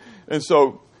listen. And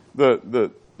so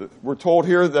we're told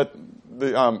here that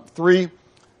the three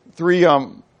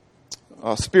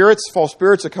spirits, false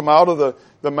spirits, that come out of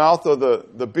the mouth of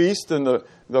the beast and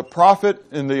the prophet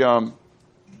and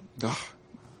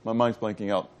my mind's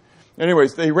blanking out.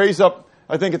 Anyways, they raise up.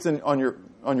 I think it's on your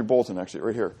bulletin, actually,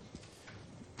 right here.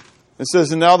 It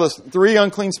says, and now the 3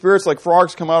 unclean spirits like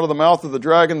frogs come out of the mouth of the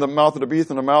dragon, the mouth of the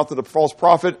beast, and the mouth of the false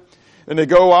prophet. And they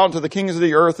go out into the kings of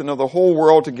the earth and of the whole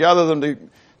world to gather them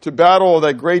to battle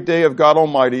that great day of God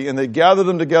Almighty. And they gather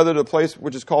them together to a place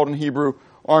which is called in Hebrew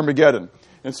Armageddon.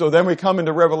 And so then we come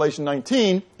into Revelation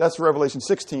 19. That's Revelation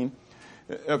 16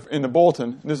 in the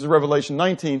bulletin. This is Revelation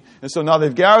 19. And so now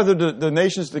they've gathered the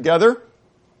nations together.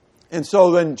 And so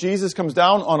then Jesus comes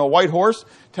down on a white horse,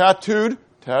 tattooed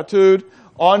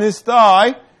on his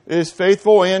thigh is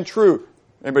faithful and true.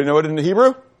 Anybody know it in the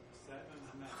Hebrew?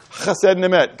 Chesed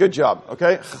Nemet. Good job.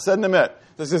 Okay? Chesed Nemet.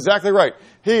 That's exactly right.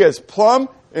 He is plumb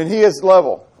and he is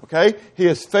level. Okay? He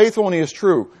is faithful and he is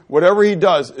true. Whatever he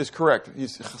does is correct.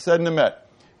 He's Chesed Nemet.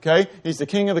 Okay? He's the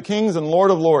King of the kings and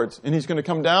Lord of lords. And he's going to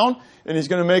come down and he's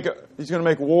going to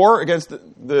make war against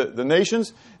the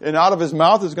nations. And out of his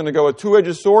mouth is going to go a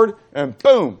 2-edged sword and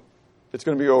boom! It's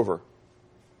going to be over.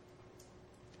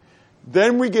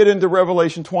 Then we get into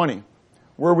Revelation 20,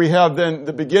 where we have then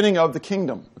the beginning of the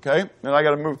kingdom, okay? And I got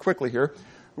to move quickly here.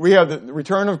 We have the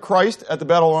return of Christ at the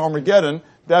Battle of Armageddon.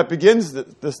 That begins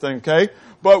this thing, okay?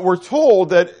 But we're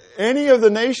told that any of the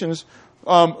nations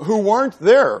who weren't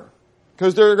there,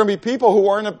 because there are going to be people who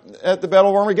weren't at the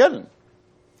Battle of Armageddon.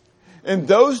 And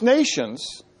those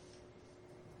nations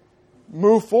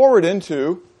move forward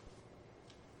into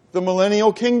the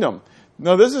millennial kingdom.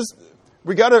 Now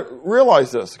we got to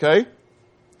realize this, okay?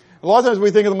 A lot of times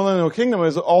we think of the millennial kingdom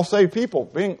as all saved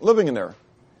people living in there.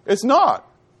 It's not.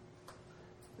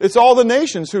 It's all the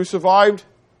nations who survived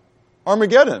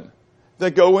Armageddon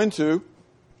that go into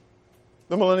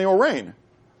the millennial reign.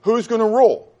 Who's going to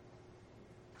rule?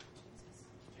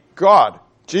 God,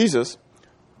 Jesus,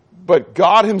 but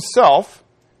God himself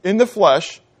in the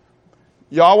flesh,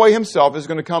 Yahweh himself is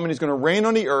going to come and he's going to reign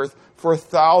on the earth for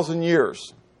 1,000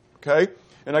 years. Okay?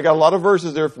 And I got a lot of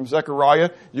verses there from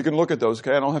Zechariah. You can look at those,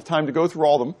 okay? I don't have time to go through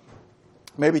all of them.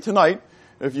 Maybe tonight,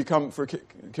 if you come for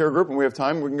care group and we have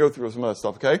time, we can go through some of that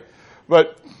stuff, okay?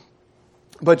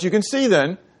 But you can see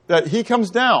then that he comes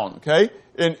down, okay?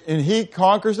 And he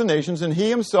conquers the nations, and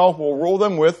he himself will rule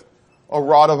them with a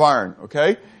rod of iron,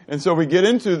 okay? And so we get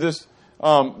into this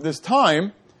this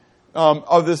time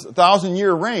of this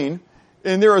 1,000-year reign,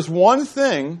 and there is one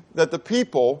thing that the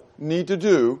people need to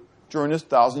do during this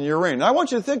 1,000-year reign. And I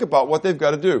want you to think about what they've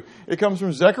got to do. It comes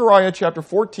from Zechariah chapter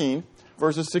 14,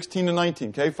 verses 16 to 19.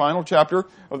 Okay, final chapter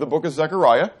of the book of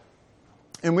Zechariah.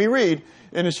 And we read,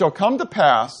 and it shall come to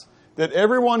pass that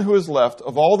everyone who is left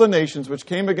of all the nations which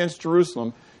came against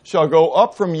Jerusalem shall go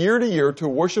up from year to year to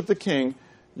worship the King,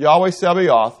 Yahweh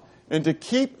Sabaoth, and to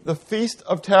keep the Feast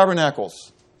of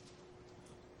Tabernacles.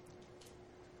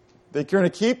 They're going to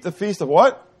keep the Feast of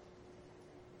what?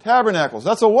 Tabernacles.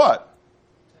 That's a what?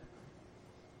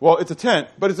 Well, it's a tent,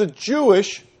 but it's a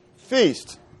Jewish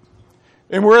feast.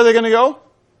 And where are they going to go?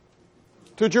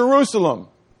 To Jerusalem.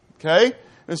 Okay?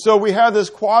 And so we have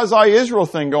this quasi-Israel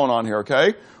thing going on here,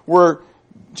 okay? Where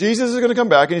Jesus is going to come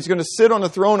back and he's going to sit on the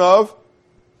throne of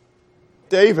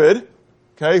David,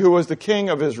 okay, who was the king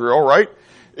of Israel, right?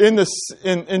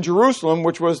 In Jerusalem,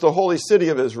 which was the holy city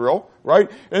of Israel,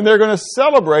 right? And they're going to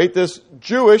celebrate this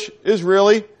Jewish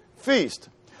Israeli feast.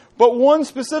 But one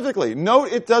specifically.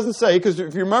 Note it doesn't say, because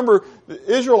if you remember, the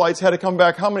Israelites had to come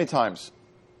back how many times?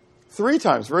 3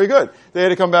 times. Very good. They had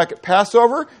to come back at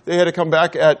Passover. They had to come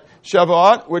back at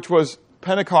Shavuot, which was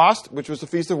Pentecost, which was the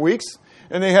Feast of Weeks.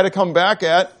 And they had to come back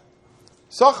at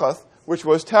Succoth, which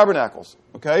was Tabernacles.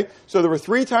 Okay? So there were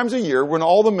 3 times a year when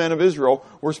all the men of Israel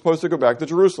were supposed to go back to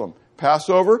Jerusalem.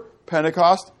 Passover,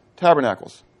 Pentecost,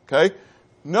 Tabernacles. Okay?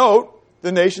 Note,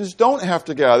 the nations don't have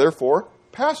to gather for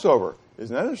Passover.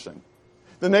 Isn't that interesting?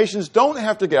 The nations don't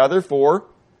have to gather for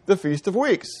the Feast of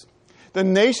Weeks. The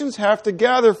nations have to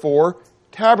gather for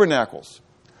Tabernacles.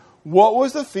 What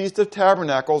was the Feast of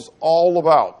Tabernacles all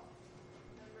about?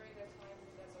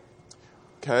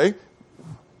 Okay.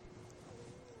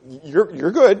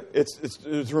 You're good.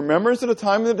 It's remembrance of the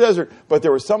time in the desert, but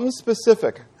there was something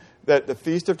specific that the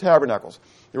Feast of Tabernacles.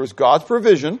 There was God's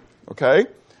provision, okay?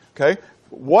 Okay.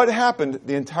 What happened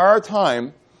the entire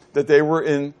time that they were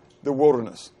in the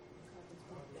wilderness?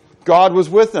 God was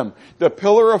with them. The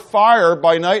pillar of fire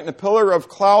by night and the pillar of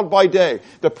cloud by day.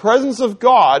 The presence of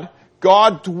God,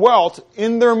 God dwelt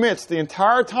in their midst the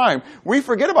entire time. We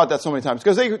forget about that so many times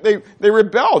because they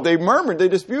rebelled, they murmured, they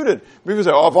disputed. People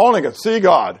say, oh, if only I could see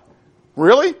God.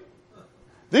 Really?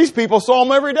 These people saw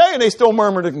him every day and they still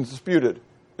murmured and disputed.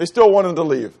 They still wanted to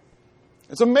leave.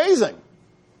 It's amazing.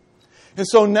 And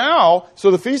so now,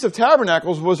 the Feast of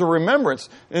Tabernacles was a remembrance.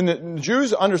 And the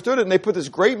Jews understood it and they put this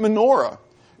great menorah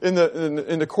in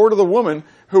the court of the woman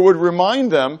who would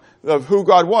remind them of who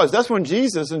God was. That's when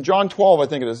Jesus, in John 12, I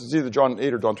think it is. It's either John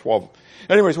 8 or John 12.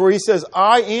 Anyways, where he says,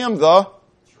 I am the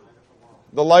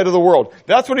light of the world.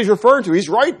 That's what he's referring to. He's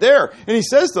right there. And he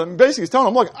says to them, basically he's telling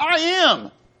them, look, I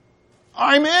am.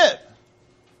 I'm it.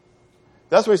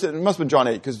 That's what he said. It must have been John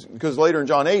 8, because later in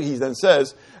John 8 he then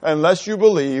says, unless you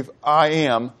believe I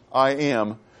am,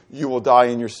 you will die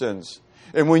in your sins.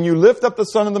 And when you lift up the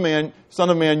Son of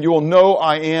Man, you will know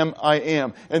I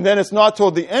am. And then it's not till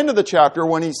the end of the chapter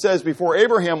when he says, before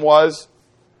Abraham was,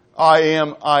 I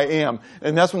am.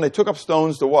 And that's when they took up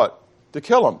stones to what? To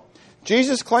kill him.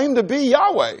 Jesus claimed to be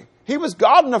Yahweh. He was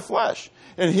God in the flesh.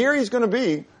 And here he's going to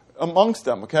be amongst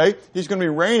them, okay? He's going to be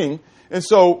reigning. And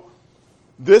so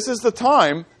this is the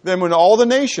time then when all the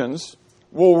nations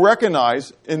will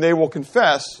recognize and they will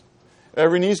confess,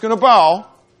 every knee's going to bow,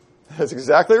 that's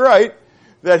exactly right,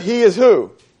 that he is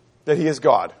who? That he is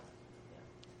God.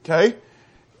 Okay?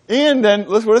 And then,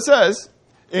 listen what it says,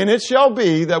 and it shall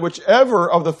be that whichever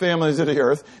of the families of the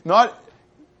earth, not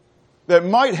that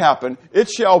might happen, it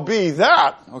shall be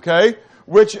that, okay,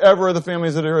 whichever of the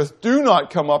families of the earth do not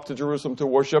come up to Jerusalem to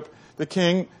worship the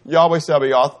King, Yahweh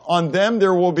Sabaoth, on them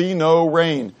there will be no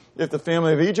rain. If the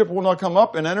family of Egypt will not come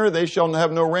up and enter, they shall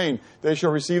have no rain. They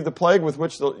shall receive the plague with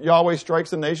which Yahweh strikes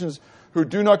the nations who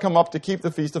do not come up to keep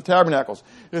the Feast of Tabernacles.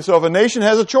 And so if a nation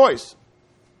has a choice,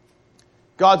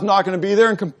 God's not going to be there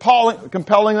and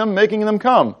compelling them, making them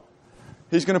come.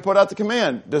 He's going to put out the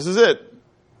command. This is it.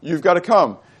 You've got to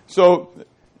come. So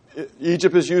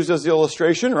Egypt is used as the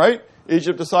illustration, right?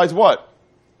 Egypt decides what?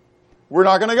 We're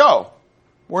not going to go.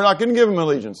 We're not going to give them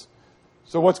allegiance.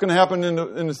 So what's going to happen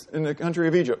in the country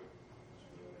of Egypt?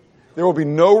 There will be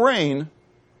no rain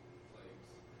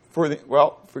forget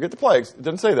the plagues. It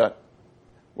doesn't say that.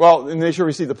 Well, and they shall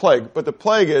receive the plague. But the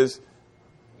plague is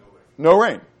no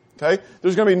rain. Okay?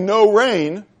 There's going to be no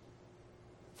rain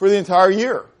for the entire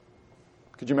year.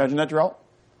 Could you imagine that drought?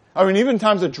 I mean, even in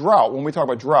times of drought, when we talk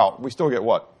about drought, we still get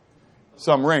what?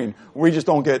 Some rain. We just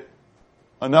don't get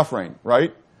enough rain,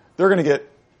 right? They're going to get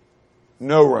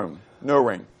no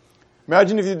rain.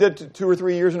 Imagine if you did 2 or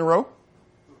 3 years in a row.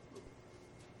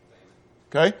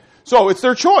 Okay? So it's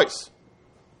their choice.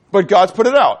 But God's put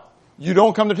it out. You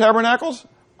don't come to tabernacles,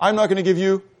 I'm not going to give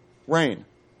you rain.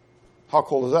 How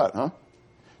cool is that, huh?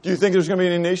 Do you think there's going to be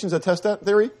any nations that test that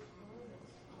theory?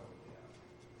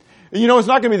 And you know, it's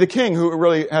not going to be the king who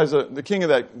really has the king of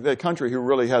that country who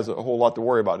really has a whole lot to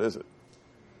worry about, is it?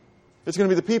 It's going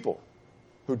to be the people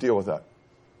who deal with that,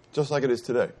 just like it is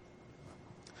today.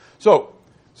 So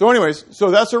anyways,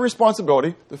 that's their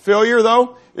responsibility. The failure,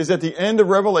 though, is at the end of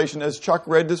Revelation, as Chuck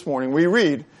read this morning, we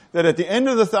read that at the end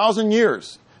of the 1,000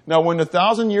 years, now when the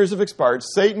 1,000 years have expired,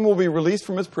 Satan will be released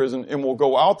from his prison and will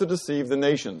go out to deceive the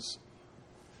nations.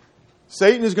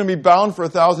 Satan is going to be bound for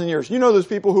 1,000 years. You know those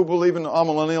people who believe in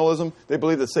amillennialism? They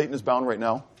believe that Satan is bound right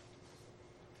now.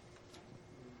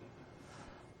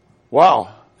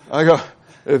 Wow. I go,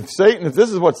 if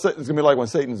this is what it's going to be like when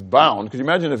Satan's bound, could you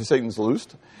imagine if Satan's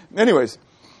loosed? Anyways,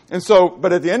 and so,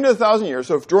 but at the end of the 1,000 years,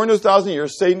 so if during those 1,000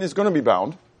 years, Satan is going to be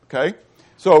bound, okay?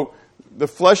 So the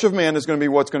flesh of man is going to be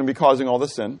what's going to be causing all the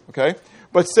sin, okay?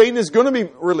 But Satan is going to be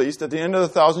released at the end of the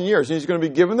 1,000 years. And he's going to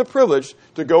be given the privilege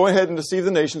to go ahead and deceive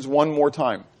the nations one more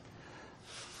time.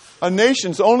 A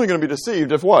nation's only going to be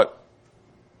deceived if what?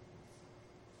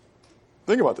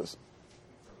 Think about this.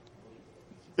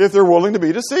 If they're willing to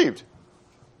be deceived.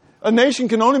 A nation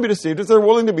can only be deceived if they're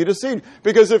willing to be deceived.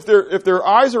 Because if their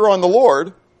eyes are on the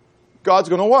Lord, God's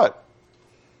going to what?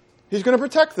 He's going to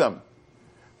protect them.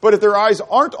 But if their eyes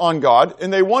aren't on God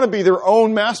and they want to be their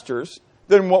own masters,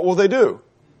 then what will they do?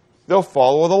 They'll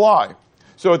follow the lie.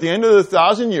 So at the end of the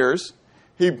 1,000 years,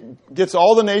 he gets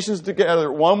all the nations together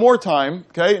one more time.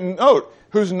 Okay, and note,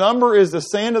 whose number is the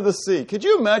sand of the sea. Could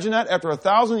you imagine that after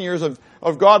 1,000 years of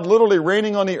God literally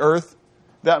reigning on the earth,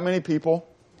 that many people?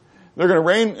 They're going to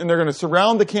reign and they're going to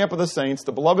surround the camp of the saints,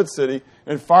 the beloved city,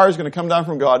 and fire is going to come down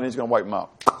from God and he's going to wipe them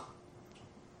out.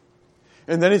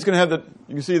 And then he's going to have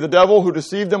you can see the devil who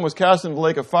deceived them was cast into the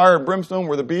lake of fire and brimstone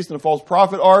where the beast and the false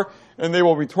prophet are, and they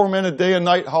will be tormented day and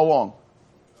night. How long?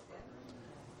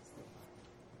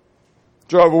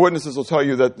 Jehovah's Witnesses will tell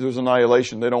you that there's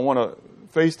annihilation. They don't want to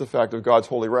face the fact of God's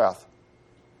holy wrath.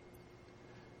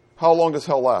 How long does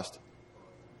hell last?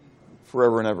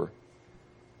 Forever and ever.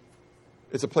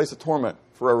 It's a place of torment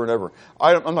forever and ever.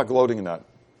 I'm not gloating in that.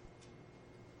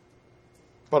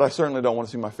 But I certainly don't want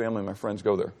to see my family and my friends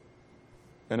go there.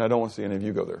 And I don't want to see any of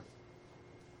you go there.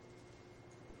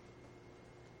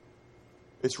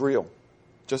 It's real.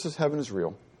 Just as heaven is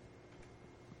real,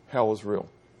 hell is real.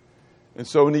 And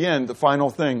so in the end, the final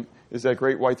thing is that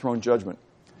great white throne judgment.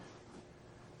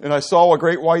 And I saw a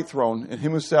great white throne, and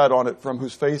him who sat on it, from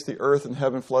whose face the earth and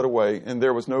heaven fled away, and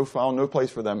there was found no place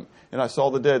for them. And I saw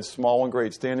the dead, small and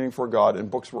great, standing before God,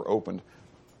 and books were opened.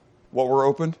 What were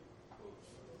opened?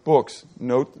 Books.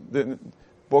 Note the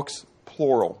books,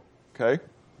 plural. Okay?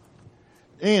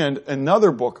 And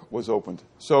another book was opened.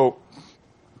 So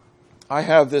I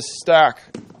have this stack,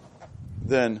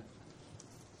 then,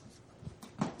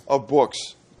 of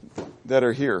books that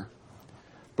are here.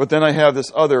 But then I have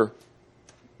this other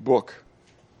book,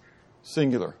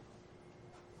 singular.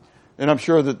 And I'm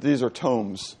sure that these are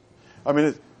tomes. I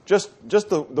mean, just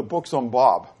the books on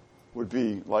Bob would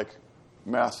be like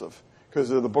massive, because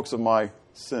they're the books of my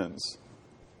sins.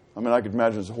 I mean, I could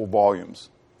imagine there's whole volumes.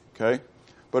 Okay?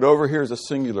 But over here is a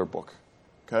singular book.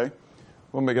 Okay?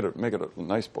 We'll make it a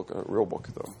nice book, a real book,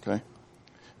 though. Okay?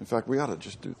 In fact, we ought to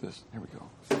just do this. Here we go.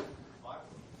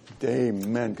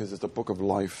 Amen, because it's the book of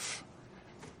life.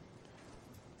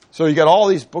 So you got all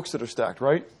these books that are stacked,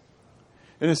 right?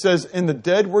 And it says, and the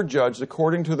dead were judged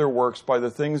according to their works by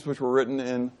the things which were written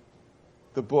in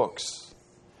the books.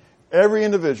 Every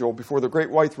individual before the great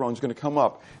white throne is going to come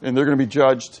up, and they're going to be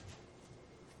judged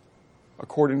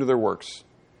according to their works.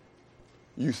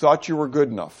 You thought you were good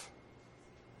enough.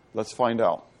 Let's find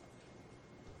out.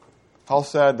 How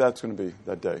sad that's going to be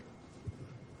that day.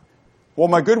 Well,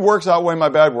 my good works outweigh my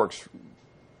bad works.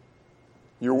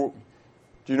 Do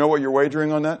you know what you're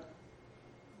wagering on that?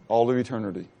 All of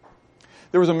eternity.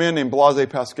 There was a man named Blaise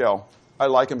Pascal. I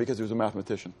like him because he was a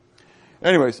mathematician.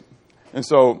 Anyways, you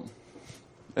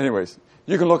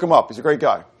can look him up. He's a great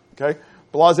guy. Okay?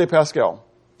 Blaise Pascal.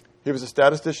 He was a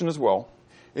statistician as well.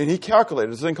 And he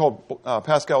calculated this thing called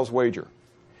Pascal's wager.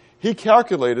 He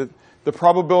calculated the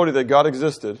probability that God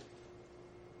existed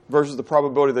versus the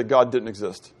probability that God didn't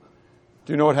exist.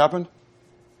 Do you know what happened?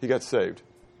 He got saved.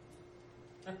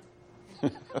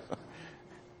 And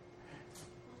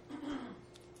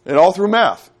all through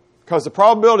math. Because the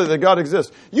probability that God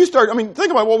exists.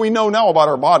 Think about what we know now about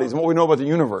our bodies and what we know about the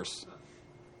universe.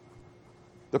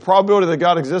 The probability that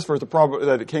God exists versus the probability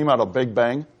that it came out of Big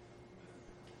Bang.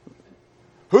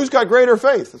 Who's got greater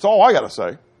faith? That's all I got to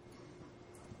say.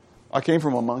 I came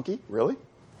from a monkey? Really?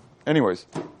 Anyways,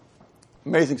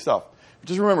 amazing stuff.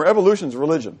 Just remember, evolution is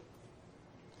religion.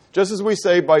 Just as we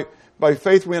say, by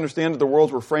faith we understand that the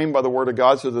worlds were framed by the Word of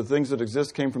God, so the things that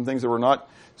exist came from things that were not,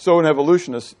 so an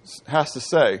evolutionist has to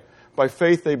say, by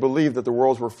faith they believe that the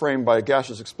worlds were framed by a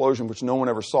gaseous explosion which no one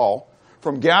ever saw,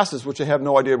 from gases which they have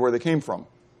no idea where they came from.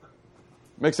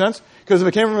 Make sense? Because if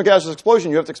it came from a gaseous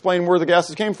explosion, you have to explain where the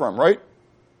gases came from, right?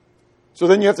 So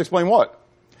then you have to explain what?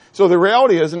 So the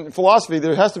reality is, in philosophy,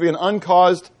 there has to be an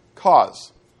uncaused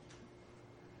cause.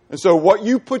 And so what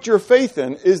you put your faith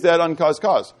in is that uncaused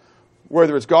cause,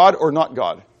 whether it's God or not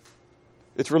God.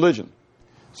 It's religion.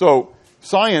 So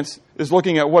science is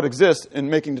looking at what exists and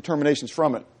making determinations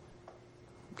from it.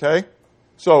 Okay?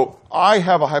 So I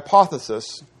have a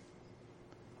hypothesis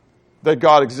that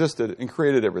God existed and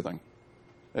created everything.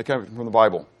 That comes from the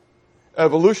Bible.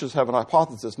 Evolutionists have an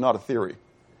hypothesis, not a theory.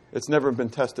 It's never been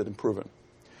tested and proven.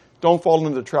 Don't fall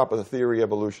into the trap of the theory of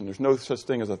evolution. There's no such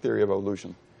thing as a theory of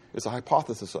evolution. It's a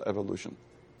hypothesis of evolution.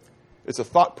 It's a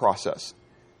thought process.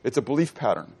 It's a belief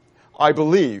pattern. I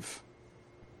believe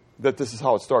that this is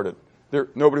how it started.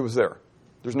 Nobody was there.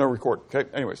 There's no record. Okay?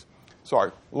 Anyways, sorry,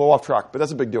 a little off track, but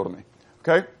that's a big deal to me.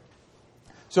 Okay?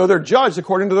 So they're judged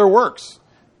according to their works.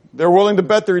 They're willing to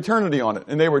bet their eternity on it.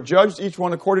 And they were judged, each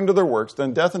one according to their works.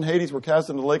 Then death and Hades were cast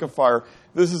into the lake of fire.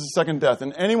 This is the second death.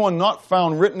 And anyone not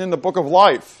found written in the book of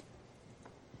life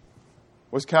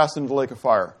was cast into the lake of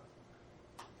fire.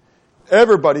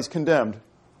 Everybody's condemned.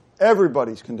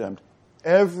 Everybody's condemned.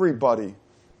 Everybody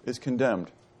is condemned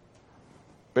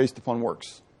based upon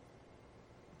works.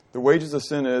 The wages of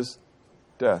sin is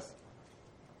death.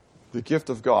 The gift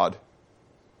of God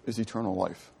is eternal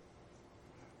life.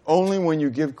 Only when you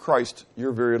give Christ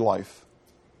your very life.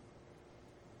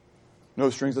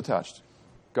 No strings attached.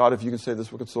 God, if you can say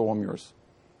this wicked soul, I'm yours.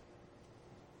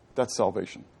 That's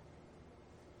salvation.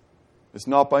 It's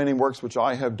not by any works which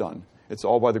I have done. It's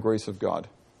all by the grace of God.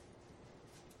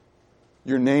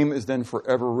 Your name is then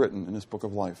forever written in this book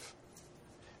of life.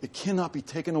 It cannot be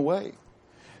taken away.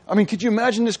 I mean, could you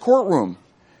imagine this courtroom?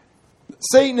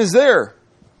 Satan is there.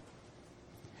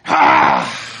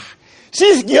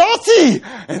 She's guilty,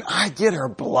 and I get her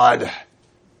blood.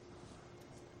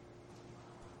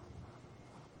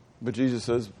 But Jesus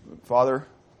says, Father,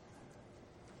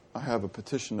 I have a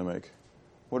petition to make.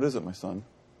 What is it, my son?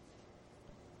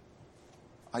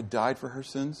 I died for her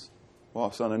sins? Well,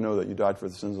 son, I know that you died for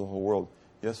the sins of the whole world.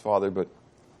 Yes, Father, but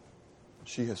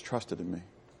she has trusted in me.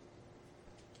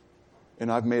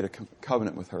 And I've made a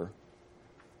covenant with her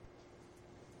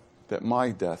that my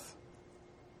death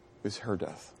is her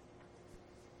death.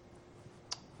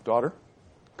 Daughter,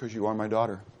 because you are my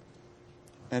daughter,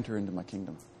 enter into my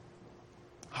kingdom.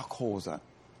 How cool is that?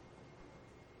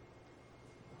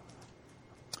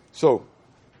 So,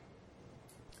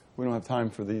 we don't have time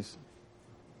for these.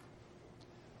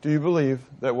 Do you believe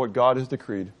that what God has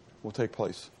decreed will take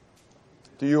place?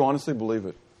 Do you honestly believe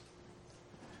it?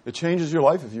 It changes your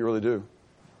life if you really do.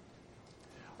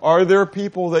 Are there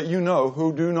people that you know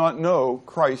who do not know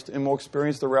Christ and will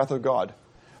experience the wrath of God?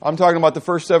 I'm talking about the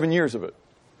first 7 years of it.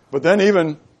 But then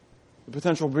even the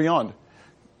potential beyond.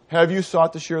 Have you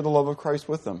sought to share the love of Christ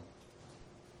with them?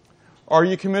 Are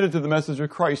you committed to the message of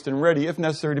Christ and ready, if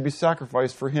necessary, to be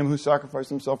sacrificed for Him who sacrificed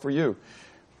Himself for you?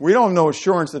 We don't have no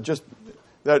assurance that just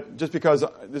because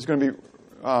there's going to be,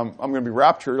 I'm going to be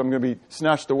raptured, I'm going to be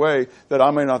snatched away, that I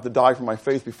may not have to die for my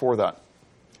faith before that.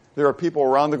 There are people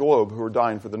around the globe who are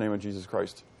dying for the name of Jesus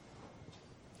Christ.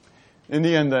 In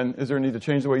the end, then, is there a need to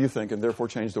change the way you think and therefore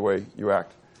change the way you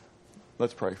act?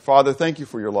 Let's pray. Father, thank you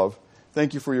for your love.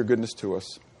 Thank you for your goodness to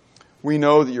us. We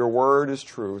know that your word is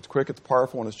true. It's quick, it's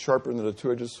powerful, and it's sharper than a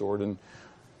two-edged sword. And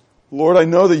Lord, I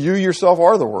know that you yourself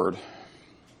are the word.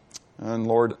 And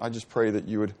Lord, I just pray that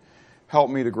you would help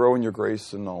me to grow in your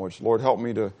grace and knowledge. Lord, help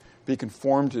me to be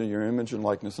conformed to your image and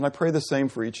likeness. And I pray the same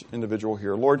for each individual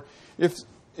here. Lord,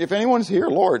 if anyone's here,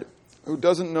 Lord, who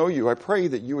doesn't know you, I pray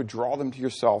that you would draw them to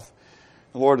yourself.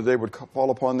 And Lord, that they would fall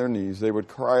upon their knees. They would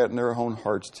cry out in their own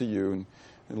hearts to you.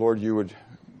 And Lord, you would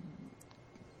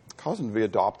cause them to be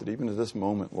adopted, even at this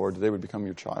moment, Lord, that they would become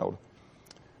your child.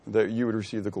 That you would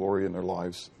receive the glory in their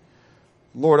lives.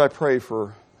 Lord, I pray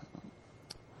for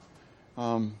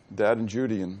Dad and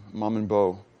Judy and Mom and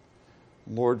Bo.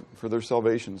 Lord, for their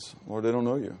salvations. Lord, they don't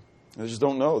know you. They just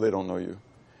don't know they don't know you.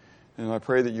 And I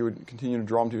pray that you would continue to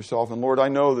draw them to yourself. And Lord, I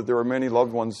know that there are many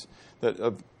loved ones that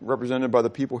are represented by the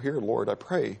people here. Lord, I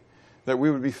pray that we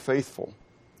would be faithful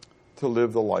to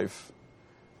live the life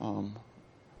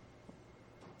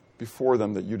before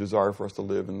them that you desire for us to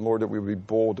live. And Lord, that we would be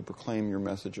bold to proclaim your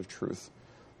message of truth.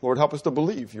 Lord, help us to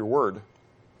believe your word,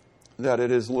 that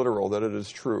it is literal, that it is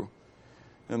true.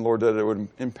 And Lord, that it would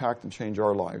impact and change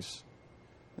our lives.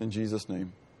 In Jesus'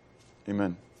 name,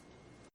 amen.